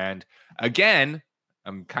fantasy. And again,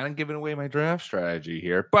 I'm kind of giving away my draft strategy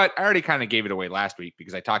here, but I already kind of gave it away last week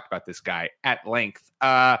because I talked about this guy at length.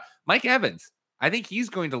 Mike Evans. I think he's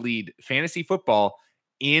going to lead fantasy football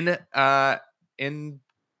in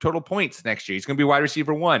total points next year. He's going to be wide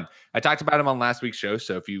receiver 1. I talked about him on last week's show,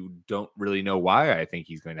 so if you don't really know why I think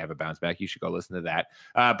he's going to have a bounce back, you should go listen to that.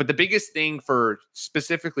 But the biggest thing for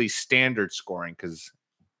specifically standard scoring, because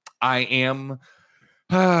I am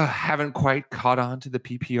haven't quite caught on to the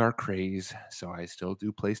PPR craze, so I still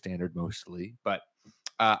do play standard mostly. But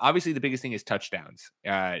obviously the biggest thing is touchdowns.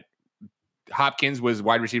 Hopkins was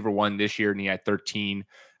wide receiver 1 this year, and he had 13.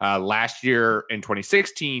 Last year in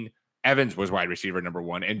 2016, Evans was wide receiver number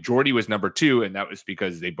 1, and Jordy was number 2, and that was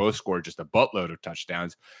because they both scored just a buttload of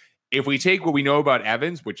touchdowns. If we take what we know about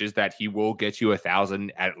Evans, which is that he will get you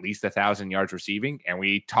at least 1,000 yards receiving, and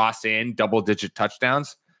we toss in double-digit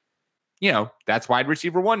touchdowns, that's wide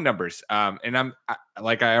receiver 1 numbers. And I'm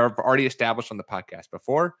like I've already established on the podcast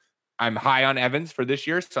before, I'm high on Evans for this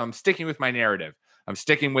year, so I'm sticking with my narrative. I'm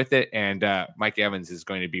sticking with it, and Mike Evans is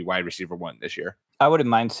going to be wide receiver 1 this year. I wouldn't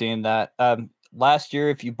mind seeing that. Last year,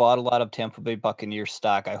 if you bought a lot of Tampa Bay Buccaneers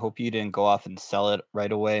stock, I hope you didn't go off and sell it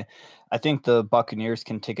right away. I think the Buccaneers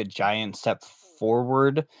can take a giant step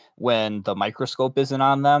forward when the microscope isn't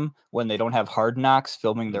on them, when they don't have Hard Knocks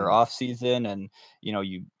filming their offseason, and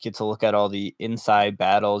you get to look at all the inside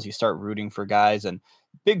battles. You start rooting for guys, and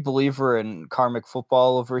big believer in karmic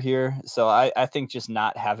football over here. So I think just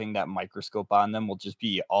not having that microscope on them will just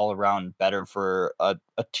be all around better for a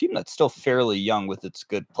team that's still fairly young with its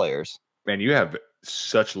good players. Man, you have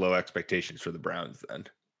such low expectations for the Browns then.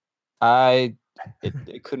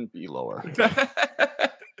 It couldn't be lower.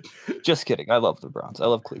 Just kidding. I love the Browns. I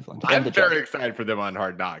love Cleveland. I'm very excited for them on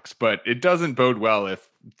Hard Knocks, but it doesn't bode well if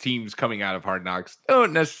teams coming out of Hard Knocks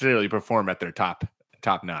don't necessarily perform at their top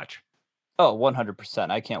notch. Oh, 100%.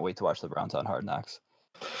 I can't wait to watch the Browns on Hard Knocks.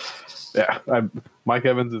 Yeah, Mike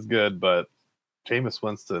Evans is good, but Jameis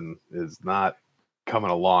Winston is not coming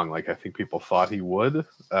along like I think people thought he would.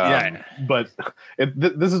 But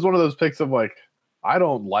this is one of those picks of like, I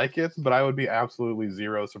don't like it, but I would be absolutely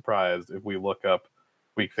zero surprised if we look up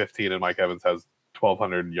Week 15 and Mike Evans has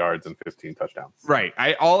 1,200 yards and 15 touchdowns. Right.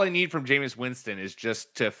 All I need from Jameis Winston is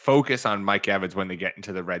just to focus on Mike Evans when they get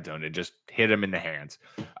into the red zone and just hit him in the hands.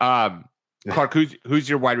 Clark, who's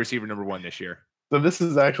your wide receiver number 1 this year? So this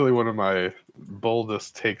is actually one of my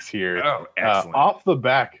boldest takes here. Oh, excellent. Off the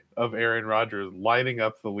back of Aaron Rodgers lighting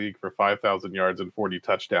up the league for 5,000 yards and 40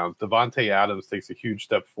 touchdowns, Davante Adams takes a huge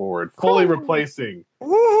step forward, fully replacing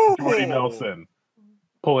Jordy Nelson,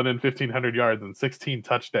 pulling in 1,500 yards and 16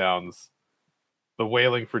 touchdowns. The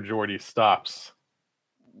wailing for Jordy stops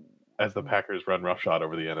as the Packers run roughshod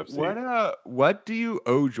over the NFC. What do you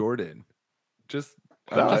owe Jordan?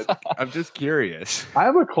 I'm just curious. I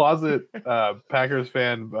am a closet Packers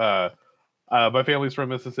fan. My family's from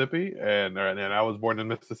Mississippi, and I was born in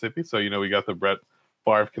Mississippi, so we got the Brett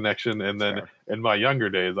Favre connection. And then in my younger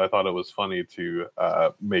days, I thought it was funny to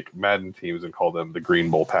make Madden teams and call them the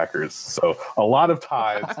Green Bowl Packers. So a lot of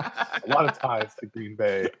ties to Green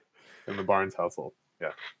Bay in the Barnes household.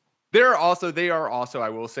 Yeah. They are also, I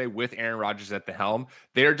will say, with Aaron Rodgers at the helm,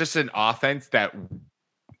 they're just an offense that,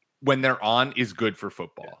 when they're on, is good for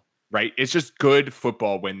football, right? It's just good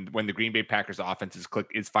football when the Green Bay Packers offense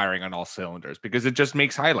is firing on all cylinders, because it just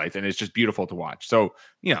makes highlights and it's just beautiful to watch. So,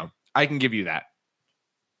 I can give you that.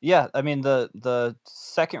 Yeah, I mean the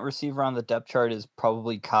second receiver on the depth chart is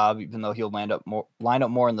probably Cobb, even though he'll line up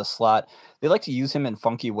more in the slot. They like to use him in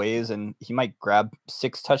funky ways, and he might grab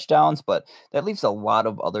 6 touchdowns, but that leaves a lot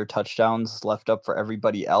of other touchdowns left up for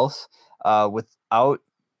everybody else. Without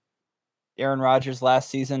Aaron Rodgers last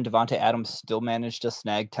season, Davante Adams still managed to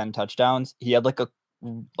snag 10 touchdowns. He had like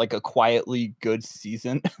a quietly good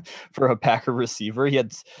season for a Packer receiver. He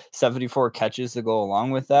had 74 catches to go along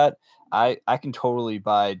with that. I can totally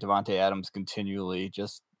buy Davante Adams continually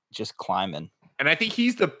just climbing. And I think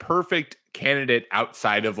he's the perfect candidate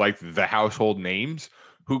outside of like the household names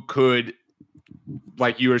who could,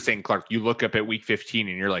 like you were saying, Clark, you look up at week 15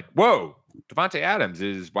 and you're like, whoa, Davante Adams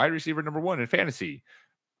is wide receiver number 1 in fantasy.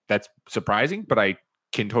 That's surprising, but I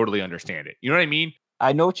can totally understand it. You know what I mean?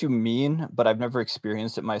 I know what you mean, but I've never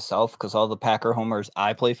experienced it myself, because all the Packer homers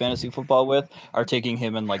I play fantasy football with are taking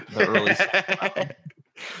him in like the early.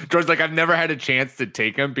 George's like, I've never had a chance to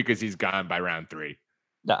take him because he's gone by round 3.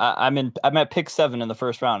 I'm at pick 7 in the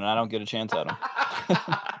first round, and I don't get a chance at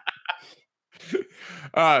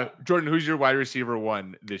him. Jordan, who's your wide receiver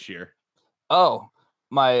 1 this year? Oh,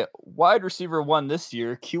 my wide receiver 1 this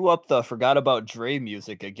year, cue up the Forgot About Dre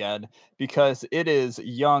music again, because it is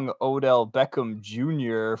young Odell Beckham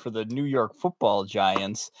Jr. for the New York Football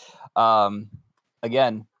Giants.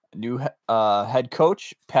 Again, new head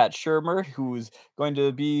coach, Pat Shurmur, who's going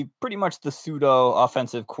to be pretty much the pseudo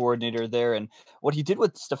offensive coordinator there. And what he did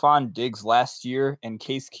with Stephon Diggs last year and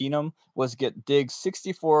Case Keenum was get Diggs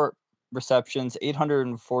 64 receptions,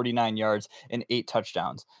 849 yards, and 8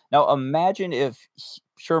 touchdowns. Now imagine if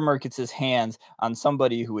Shurmur gets his hands on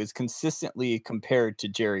somebody who is consistently compared to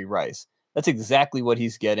Jerry Rice. That's exactly what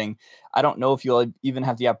he's getting. I don't know if you'll even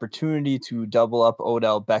have the opportunity to double up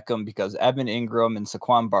Odell Beckham, because Evan Ingram and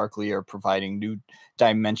Saquon Barkley are providing new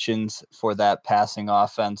dimensions for that passing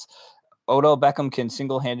offense. Odell Beckham can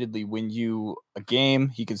single-handedly win you a game.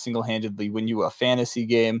 He can single-handedly win you a fantasy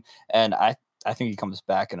game. And I think he comes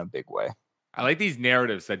back in a big way. I like these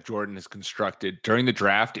narratives that Jordan has constructed during the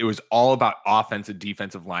draft. It was all about offensive,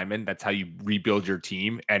 defensive linemen. That's how you rebuild your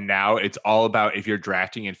team. And now it's all about, if you're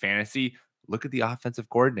drafting in fantasy, look at the offensive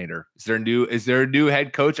coordinator. Is there a new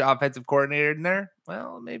head coach, offensive coordinator in there?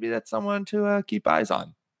 Well, maybe that's someone to keep eyes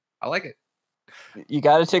on. I like it. You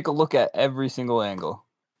got to take a look at every single angle.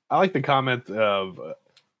 I like the comment of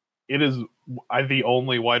it is the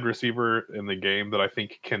only wide receiver in the game that I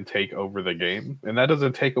think can take over the game. And that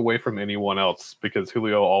doesn't take away from anyone else, because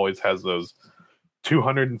Julio always has those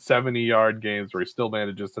 270-yard games where he still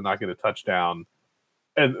manages to not get a touchdown.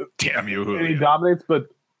 And damn you, Julio. And he dominates, but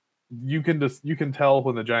you can tell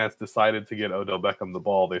when the Giants decided to get Odell Beckham the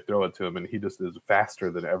ball, they throw it to him, and he just is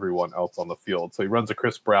faster than everyone else on the field. So he runs a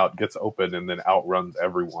crisp route, gets open, and then outruns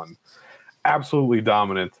everyone. Absolutely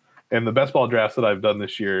dominant. And the best ball drafts that I've done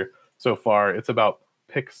this year so far, it's about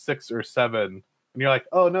pick 6 or 7, and you're like,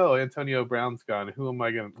 oh no, Antonio Brown's gone. Who am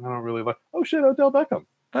I going to? I don't really like. Oh shit, Odell Beckham.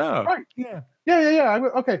 Oh, Right. yeah.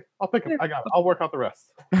 Okay, I'll pick him. I got it. I'll work out the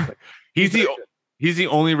rest. Like, He's the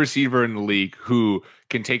only receiver in the league who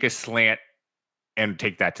can take a slant and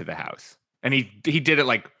take that to the house. And he did it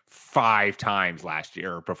like 5 times last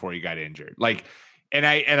year before he got injured. Like, and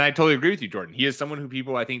I totally agree with you, Jordan. He is someone who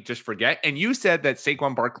people I think just forget. And you said that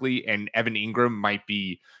Saquon Barkley and Evan Ingram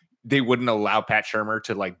they wouldn't allow Pat Shurmur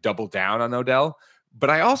to like double down on Odell. But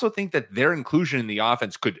I also think that their inclusion in the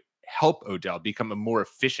offense could help Odell become a more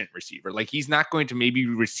efficient receiver. Like, he's not going to maybe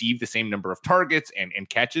receive the same number of targets and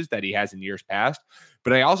catches that he has in years past.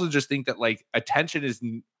 But I also just think that like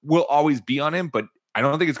attention will always be on him, but I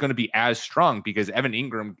don't think it's going to be as strong because Evan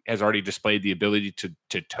Ingram has already displayed the ability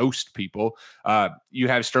to toast people. You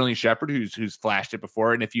have Sterling Shepard who's flashed it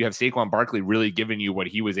before, and if you have Saquon Barkley really giving you what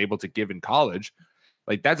he was able to give in college,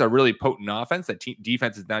 like that's a really potent offense that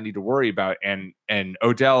defenses now need to worry about. And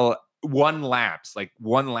Odell one lapse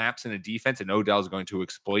in a defense, and Odell is going to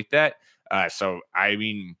exploit that. So I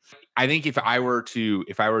mean, I think if I were to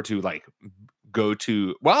like go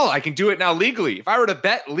to, well, I can do it now legally. If I were to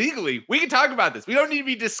bet legally, we can talk about this. We don't need to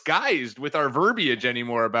be disguised with our verbiage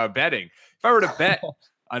anymore about betting. If I were to bet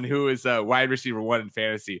on who is wide receiver 1 in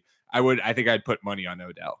fantasy, I think I'd put money on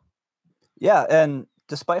Odell. Yeah, and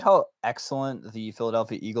despite how excellent the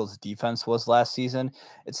Philadelphia Eagles defense was last season,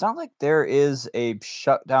 it's not like there is a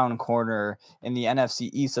shutdown corner in the NFC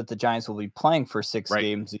East that the Giants will be playing for 6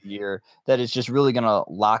 games a year that is just really going to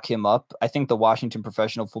lock him up. I think the Washington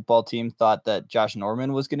professional football team thought that Josh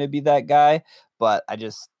Norman was going to be that guy, but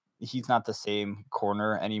he's not the same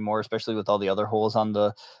corner anymore, especially with all the other holes on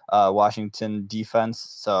the Washington defense.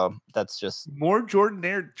 So that's just more Jordan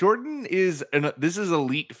there. Jordan this is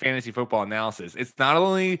elite fantasy football analysis. It's not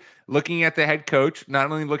only looking at the head coach,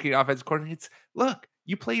 not only looking at offensive coordinator. It's look,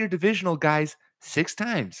 you play your divisional guys 6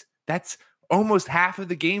 times. That's almost half of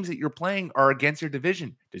the games that you're playing are against your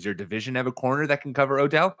division. Does your division have a corner that can cover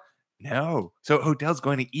Odell? No. So Odell's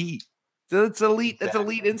going to eat. So it's elite. That's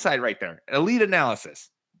elite insight right there. Elite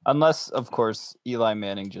analysis. Unless, of course, Eli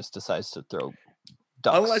Manning just decides to throw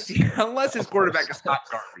ducks. Unless his quarterback is hot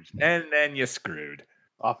garbage, and then you're screwed.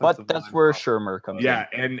 But that's where Shurmur comes in. Yeah,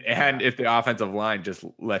 and if the offensive line just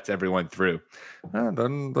lets everyone through,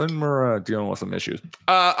 then we're dealing with some issues.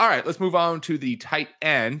 All right, let's move on to the tight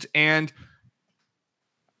end. And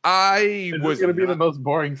Is this going to be the most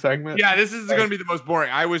boring segment? Yeah, this is going to be the most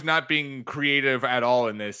boring. I was not being creative at all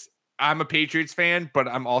in this. I'm a Patriots fan, but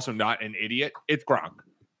I'm also not an idiot. It's Gronk.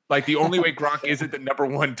 Like, the only way Gronk isn't the number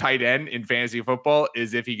 1 tight end in fantasy football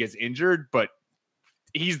is if he gets injured, but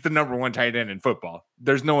he's the number 1 tight end in football.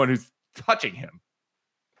 There's no one who's touching him.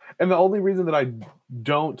 And the only reason that I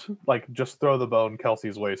don't like just throw the bone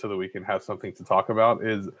Kelsey's way so that we can have something to talk about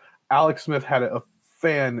is Alex Smith had a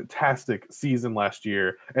fantastic season last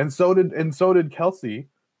year, and so did Kelsey,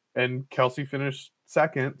 and Kelsey finished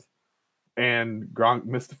 2nd, and Gronk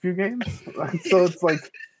missed a few games. So it's like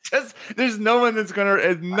there's no one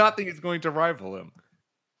nothing is going to rival him.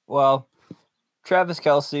 Well, Travis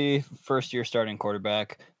Kelce, first-year starting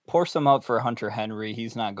quarterback, pour some out for Hunter Henry.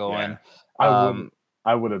 He's not going. Yeah.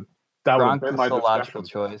 I would have. That would have been my logical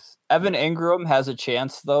choice. Evan Ingram has a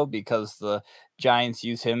chance though because the Giants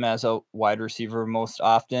use him as a wide receiver most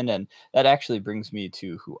often, and that actually brings me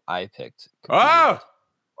to who I picked. Oh,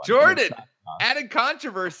 Jordan, added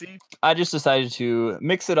controversy. I just decided to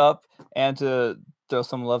mix it up and to throw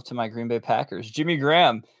some love to my Green Bay Packers. Jimmy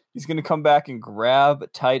Graham, he's going to come back and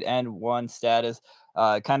grab tight end 1 status.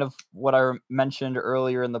 Kind of what I mentioned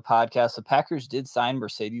earlier in the podcast. The Packers did sign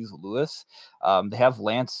Mercedes Lewis. They have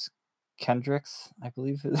Lance Kendricks, I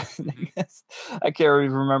believe his name is. I can't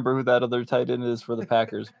even remember who that other tight end is for the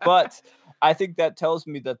Packers. But I think that tells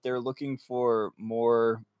me that they're looking for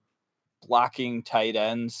more blocking tight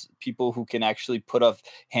ends, people who can actually put a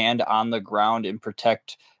hand on the ground and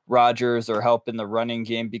protect Rodgers or help in the running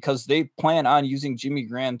game, because they plan on using Jimmy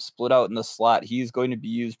Graham split out in the slot. He's going to be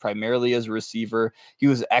used primarily as a receiver. He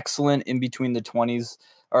was excellent in between the 20s,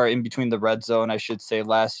 or in between the red zone, I should say,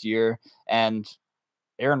 last year. And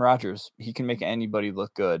Aaron Rodgers, he can make anybody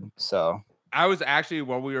look good. So I was actually,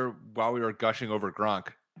 while we were gushing over Gronk,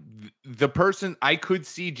 the person I could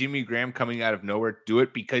see Jimmy Graham coming out of nowhere do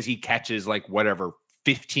it because he catches like whatever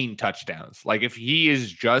 15 touchdowns. Like, if he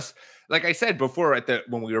is just, like I said before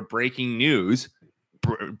when we were breaking news,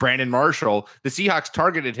 Brandon Marshall, the Seahawks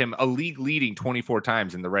targeted him a league leading 24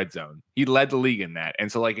 times in the red zone. He led the league in that.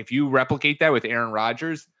 And so, like, if you replicate that with Aaron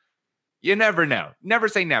Rodgers, you never know. Never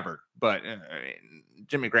say never. But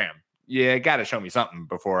Jimmy Graham, you got to show me something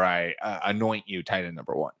before I anoint you tight end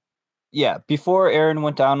number 1. Yeah, before Aaron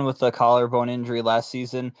went down with a collarbone injury last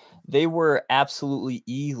season, they were absolutely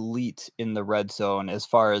elite in the red zone as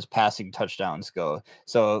far as passing touchdowns go.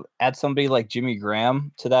 So add somebody like Jimmy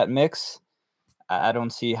Graham to that mix, I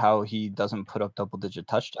don't see how he doesn't put up double-digit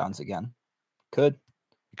touchdowns again. Could.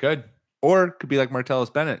 Or it could be like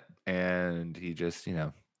Martellus Bennett, and he just,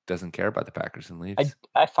 doesn't care about the Packers and leaves.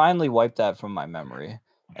 I finally wiped that from my memory,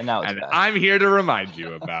 and now it's back. I'm here to remind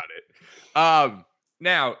you about it.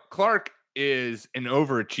 Now, Clark is an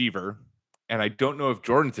overachiever, and I don't know if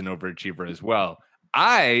Jordan's an overachiever as well.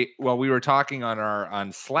 While we were talking on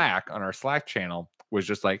our Slack channel, was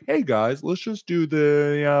just like, hey guys, let's just do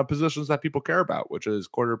the positions that people care about, which is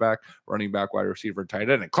quarterback, running back, wide receiver, tight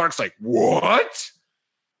end. And Clark's like, what?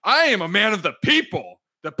 I am a man of the people.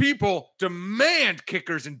 The people demand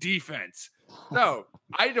kickers and defense. No,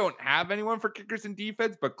 I don't have anyone for kickers and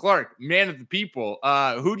defense, but Clark, man of the people,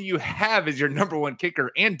 who do you have as your number one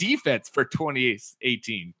kicker and defense for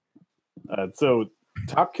 2018? So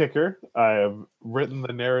top kicker, I have written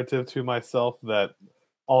the narrative to myself that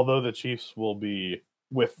although the Chiefs will be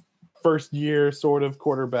with first year sort of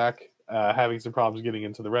quarterback having some problems getting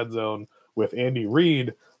into the red zone with Andy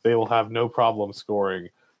Reid, they will have no problem scoring.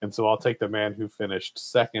 And so I'll take the man who finished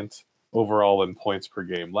second overall in points per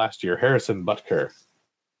game last year, Harrison Butker.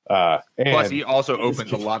 Plus, he also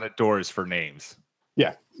opens a lot of doors for names.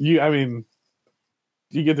 Yeah, you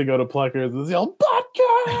get to go to Pluckers and yell Butker.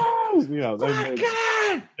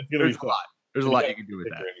 Butker! It's gonna be a lot. There's a lot you can do with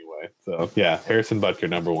that anyway. So yeah, Harrison Butker,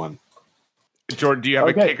 number one. Jordan, do you have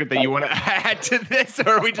a kicker that you want to add to this,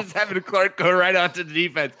 or are we just having Clark go right on to the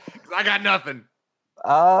defense? Because I got nothing.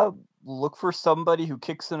 Look for somebody who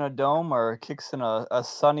kicks in a dome or kicks in a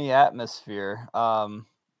sunny atmosphere.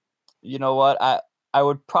 You know what? I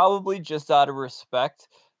would probably, just out of respect,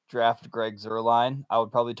 draft Greg Zuerlein. I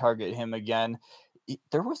would probably target him again.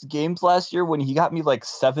 There was games last year when he got me like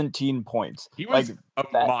 17 points. He was a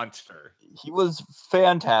monster. He was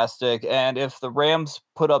fantastic. And if the Rams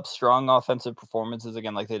put up strong offensive performances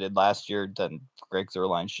again like they did last year, then Greg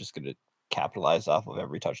Zuerlein's just going to capitalize off of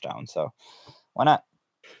every touchdown. So why not?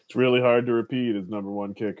 It's really hard to repeat as number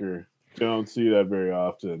one kicker. Don't see that very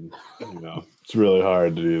often. It's really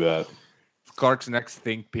hard to do that. Clark's next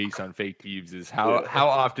think piece on Fake Thieves is how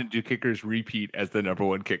often do kickers repeat as the number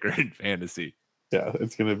one kicker in fantasy? Yeah,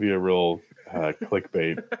 it's going to be a real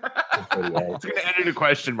clickbait. It's going to end in a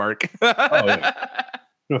question mark. Oh, yeah. I'm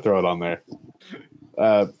going to throw it on there.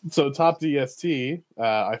 So top DST,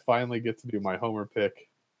 I finally get to do my homer pick.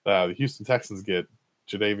 The Houston Texans get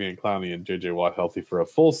Jadeveon Clowney and J.J. Watt healthy for a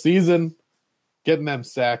full season, getting them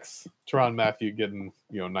sacks. Tyrann Mathieu getting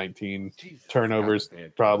 19 turnovers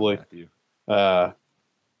probably.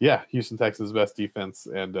 Houston Texans' best defense,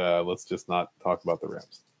 and let's just not talk about the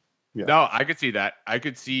Rams. Yeah. No, I could see that. I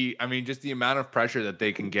could see, just the amount of pressure that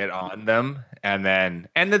they can get on them. And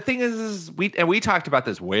the thing is we talked about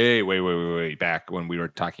this way back when we were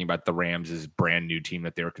talking about the Rams' brand new team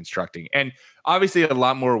that they were constructing. And obviously a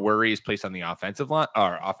lot more worry is placed on the offensive line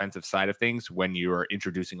or offensive side of things when you are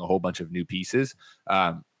introducing a whole bunch of new pieces.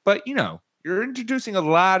 But you're introducing a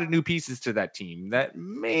lot of new pieces to that team that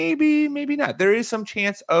maybe not. There is some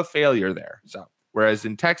chance of failure there. So whereas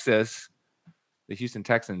in Texas, the Houston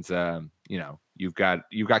Texans, you've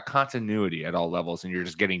got continuity at all levels, and you're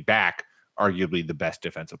just getting back arguably the best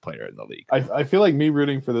defensive player in the league. I feel like me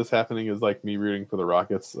rooting for this happening is like me rooting for the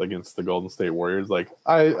Rockets against the Golden State Warriors. Like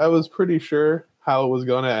I was pretty sure how it was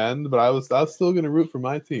going to end, but I was still going to root for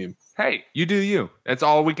my team. Hey, you do you. That's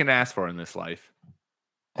all we can ask for in this life.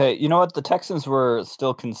 Hey, you know what? The Texans were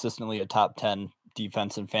still consistently a top 10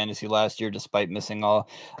 defense in fantasy last year, despite missing all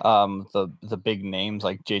the big names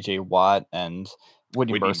like J.J. Watt and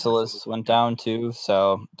Whitney Merciless went down too.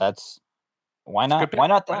 So that's why not? Why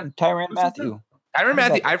not then? Tyrann Mathieu.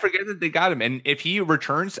 I forget that they got him, and if he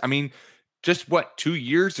returns, just 2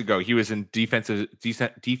 years ago he was in defensive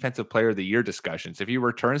player of the year discussions. If he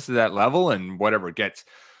returns to that level and whatever gets,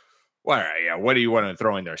 what do you want to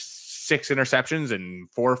throw in there? 6 interceptions and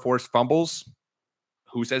 4 forced fumbles.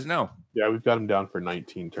 Who says no? Yeah, we've got him down for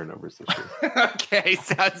 19 turnovers this year. Okay,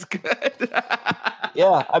 sounds good.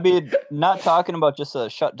 Yeah, not talking about just a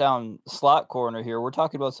shutdown slot corner here. We're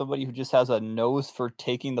talking about somebody who just has a nose for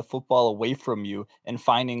taking the football away from you and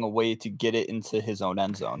finding a way to get it into his own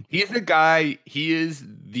end zone. He is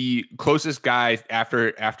the closest guy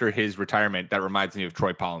after his retirement that reminds me of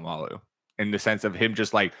Troy Polamalu, in the sense of him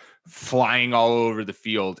just like flying all over the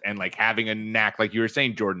field and like having a knack, like you were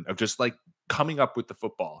saying, Jordan, of just like coming up with the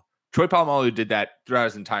football. Troy Polamalu did that throughout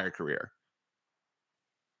his entire career.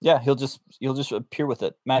 Yeah, he'll just appear with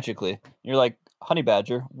it magically. You're like, Honey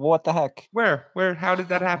Badger. What the heck? Where? How did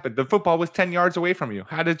that happen? The football was 10 yards away from you.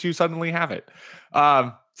 How did you suddenly have it?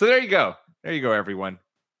 So there you go. There you go, everyone.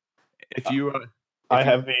 I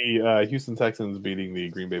have the Houston Texans beating the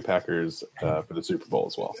Green Bay Packers for the Super Bowl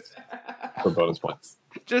as well for bonus points.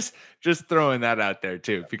 Just throwing that out there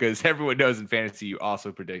too, because everyone knows in fantasy you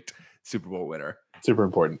also predict Super Bowl winner. Super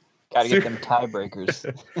important. Got to get them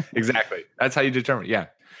tiebreakers. Exactly. That's how you determine. Yeah.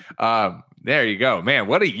 There you go, man.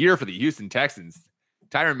 What a year for the Houston Texans.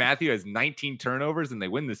 Tyrann Mathieu has 19 turnovers and they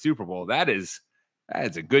win the Super Bowl. That is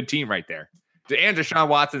a good team right there. And Deshaun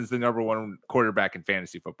Watson's the number one quarterback in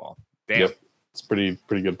fantasy football. Damn. Yep. It's pretty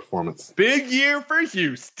good performance. Big year for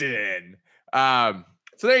Houston. So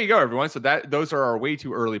there you go, everyone. So those are our way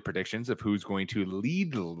too early predictions of who's going to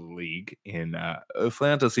lead the league in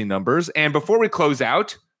fantasy numbers. And before we close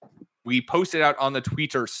out, we posted out on the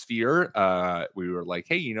Twitter sphere. We were like,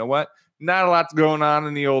 hey, you know what? Not a lot's going on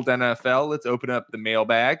in the old NFL. Let's open up the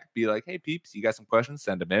mailbag. Be like, hey, peeps, you got some questions?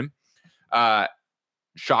 Send them in.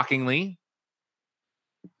 Shockingly,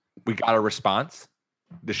 we got a response.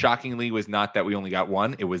 The shockingly was not that we only got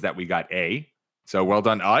one. It was that we got a. So well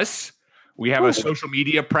done, us. We have a social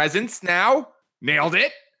media presence now. Nailed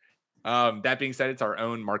it. That being said, it's our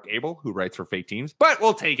own Mark Abel who writes for Fake Teams, but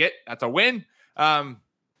we'll take it. That's a win.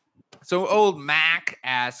 So old Mac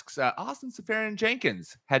asks, Austin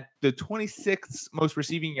Seferian-Jenkins had the 26th most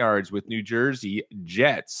receiving yards with New Jersey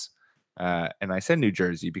Jets. And I said New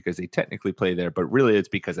Jersey because they technically play there, but really it's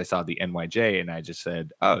because I saw the NYJ and I just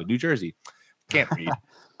said, oh, New Jersey. Can't read.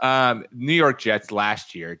 New York Jets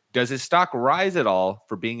last year. Does his stock rise at all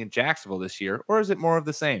for being in Jacksonville this year, or is it more of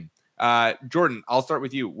the same? Jordan, I'll start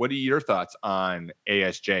with you. What are your thoughts on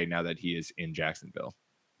ASJ now that he is in Jacksonville?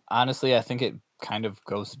 Honestly, I think it kind of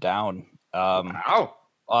goes down. Wow.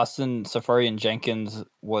 Austin Seferian-Jenkins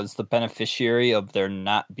was the beneficiary of there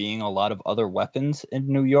not being a lot of other weapons in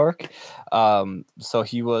New York. So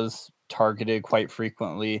he was targeted quite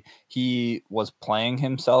frequently. He was playing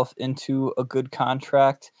himself into a good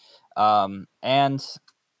contract. And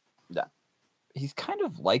he's kind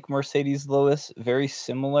of like Mercedes Lewis, very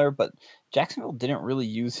similar, but Jacksonville didn't really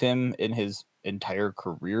use him in his entire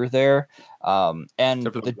career there.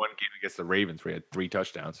 Except for the one game against the Ravens where he had 3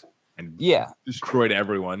 touchdowns and destroyed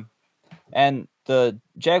everyone. And the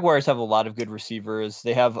Jaguars have a lot of good receivers.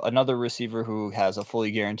 They have another receiver who has a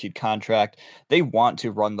fully guaranteed contract. They want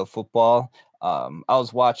to run the football. I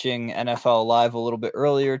was watching NFL Live a little bit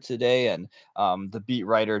earlier today, and the beat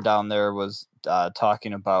writer down there was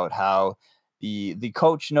talking about how the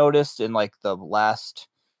coach noticed in like the last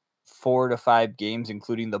 4 to 5 games,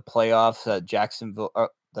 including the playoffs, that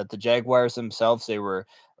that the Jaguars themselves, they were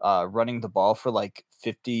running the ball for like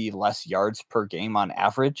 50 less yards per game on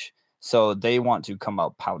average. So they want to come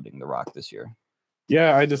out pounding the rock this year.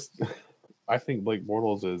 Yeah, I think Blake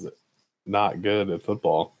Bortles is not good at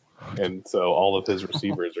football, and so all of his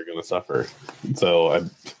receivers are going to suffer. So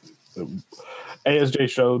ASJ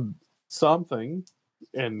showed something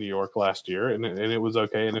in New York last year, and it was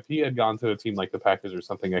okay. And if he had gone to a team like the Packers or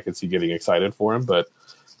something, I could see getting excited for him. But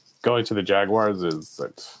going to the Jaguars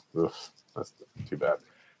that's too bad.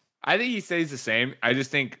 I think he stays the same. I just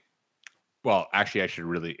think, well, actually, I should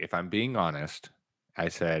really, if I'm being honest, I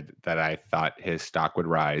said that I thought his stock would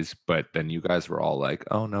rise, but then you guys were all like,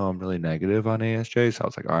 oh no, I'm really negative on ASJ. So I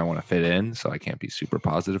was like, oh, I want to fit in. So I can't be super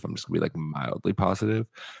positive. I'm just gonna be like mildly positive.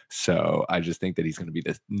 So I just think that he's going to be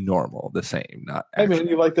the same, not actually. Hey man,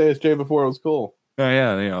 you liked ASJ before it was cool. Oh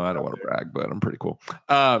yeah, I don't want to brag, but I'm pretty cool.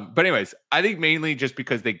 But anyways, I think mainly just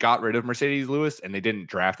because they got rid of Mercedes Lewis and they didn't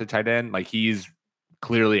draft a tight end. Like he's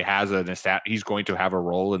clearly has he's going to have a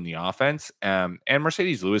role in the offense. And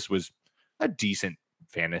Mercedes Lewis was a decent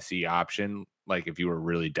fantasy option. Like if you were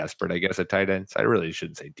really desperate, I guess, at tight ends. I really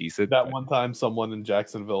shouldn't say decent. One time someone in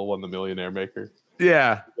Jacksonville won the Millionaire Maker.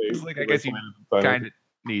 Yeah. It's like, I guess you kind of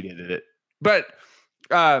needed it. But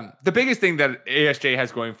the biggest thing that ASJ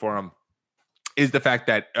has going for him is the fact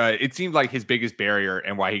that it seemed like his biggest barrier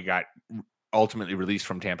and why he got ultimately released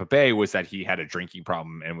from Tampa Bay was that he had a drinking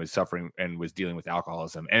problem and was suffering and was dealing with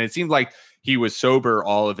alcoholism. And it seemed like he was sober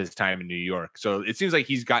all of his time in New York. So it seems like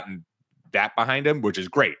he's gotten that behind him, which is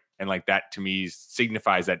great. And like that to me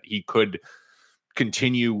signifies that he could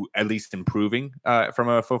continue at least improving from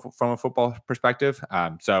a football perspective.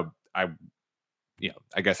 So I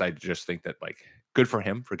guess I just think that like good for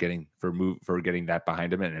him for getting that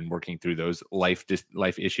behind him and working through those life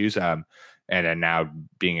issues. And then now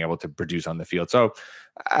being able to produce on the field. So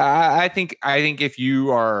I think if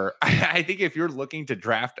you're looking to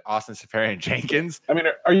draft Austin Seferian-Jenkins, I mean,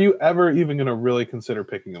 are you ever even going to really consider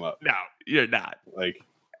picking him up? No, you're not. Like,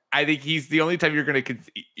 I think he's the only time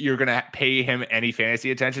you're gonna pay him any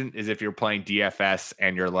fantasy attention is if you're playing DFS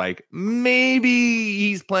and you're like, maybe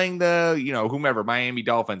he's playing the, whomever, Miami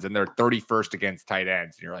Dolphins, and they're 31st against tight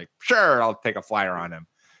ends. And you're like, sure, I'll take a flyer on him.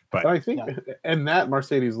 But I think, and that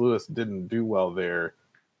Mercedes Lewis didn't do well there,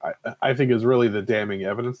 I think is really the damning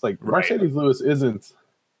evidence. Like, Mercedes Lewis isn't,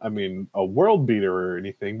 a world beater or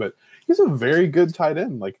anything, but he's a very good tight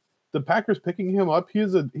end. Like, the Packers picking him up, he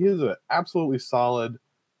is a absolutely solid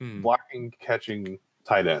blocking, catching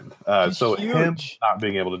tight end. So huge. Him not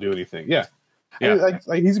being able to do anything,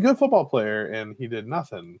 he's a good football player, and he did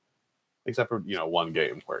nothing except for one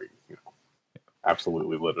game where he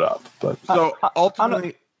absolutely lit it up. But so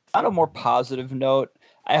ultimately, on a more positive note,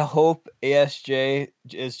 I hope ASJ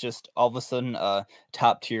is just all of a sudden a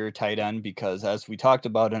top tier tight end, because as we talked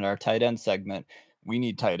about in our tight end segment, we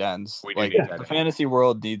need tight ends. The fantasy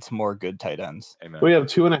world needs more good tight ends. Amen. We have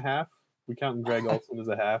 2.5. We counting Greg Olsen as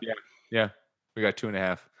a half. Yeah. We got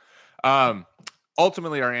 2.5.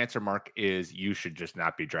 Ultimately, our answer, Mark, is you should just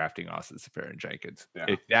not be drafting Austin Seferian-Jenkins. Yeah.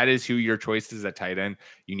 If that is who your choice is at tight end,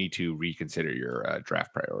 you need to reconsider your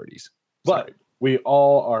draft priorities. But we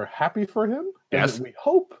all are happy for him. Yes. And we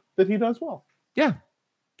hope that he does well. Yeah.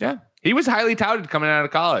 He was highly touted coming out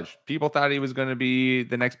of college. People thought he was going to be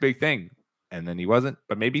the next big thing, and then he wasn't,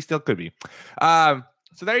 but maybe still could be. So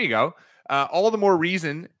there you go. All the more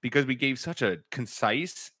reason, because we gave such a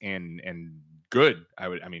concise and good, I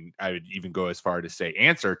would even go as far to say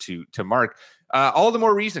answer to Mark. All the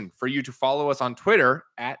more reason for you to follow us on Twitter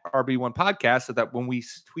at RB1 Podcast, so that when we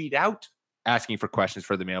tweet out asking for questions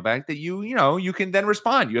for the mailbag, that you can then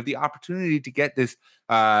respond. You have the opportunity to get this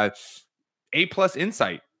A+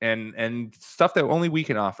 insight and stuff that only we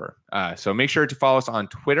can offer. So make sure to follow us on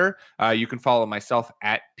Twitter. You can follow myself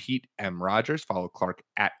at Pete M. Rogers, follow Clark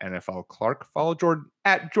at NFL Clark, follow Jordan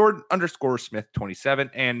at Jordan_Smith27,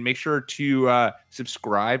 and make sure to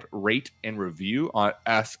subscribe, rate, and review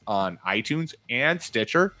us on iTunes and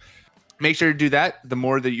Stitcher. Make sure to do that. The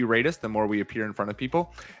more that you rate us, the more we appear in front of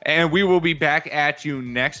people. And we will be back at you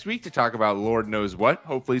next week to talk about Lord knows what.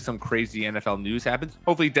 Hopefully some crazy NFL news happens.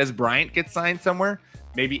 Hopefully Des Bryant gets signed somewhere.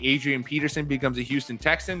 Maybe Adrian Peterson becomes a Houston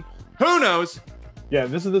Texan. Who knows? Yeah,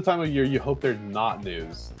 this is the time of year you hope there's not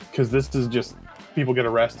news, because this is just people get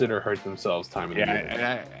arrested or hurt themselves time of the year.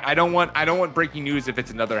 And I don't want breaking news if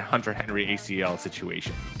it's another Hunter Henry ACL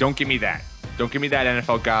situation. Don't give me that. Don't give me that,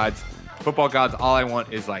 NFL gods. Football gods, all I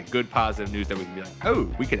want is like good positive news that we can be like, oh,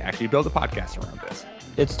 we could actually build a podcast around this.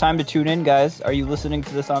 It's time to tune in, guys. Are you listening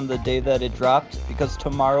to this on the day that it dropped? Because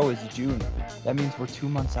tomorrow is June. That means we're 2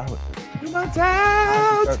 months out. 2 months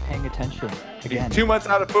out! Start paying attention again. He's 2 months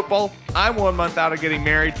out of football. I'm 1 month out of getting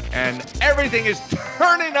married, and everything is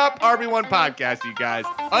turning up. RB1 Podcast, you guys.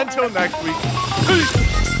 Until next week.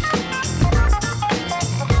 Peace.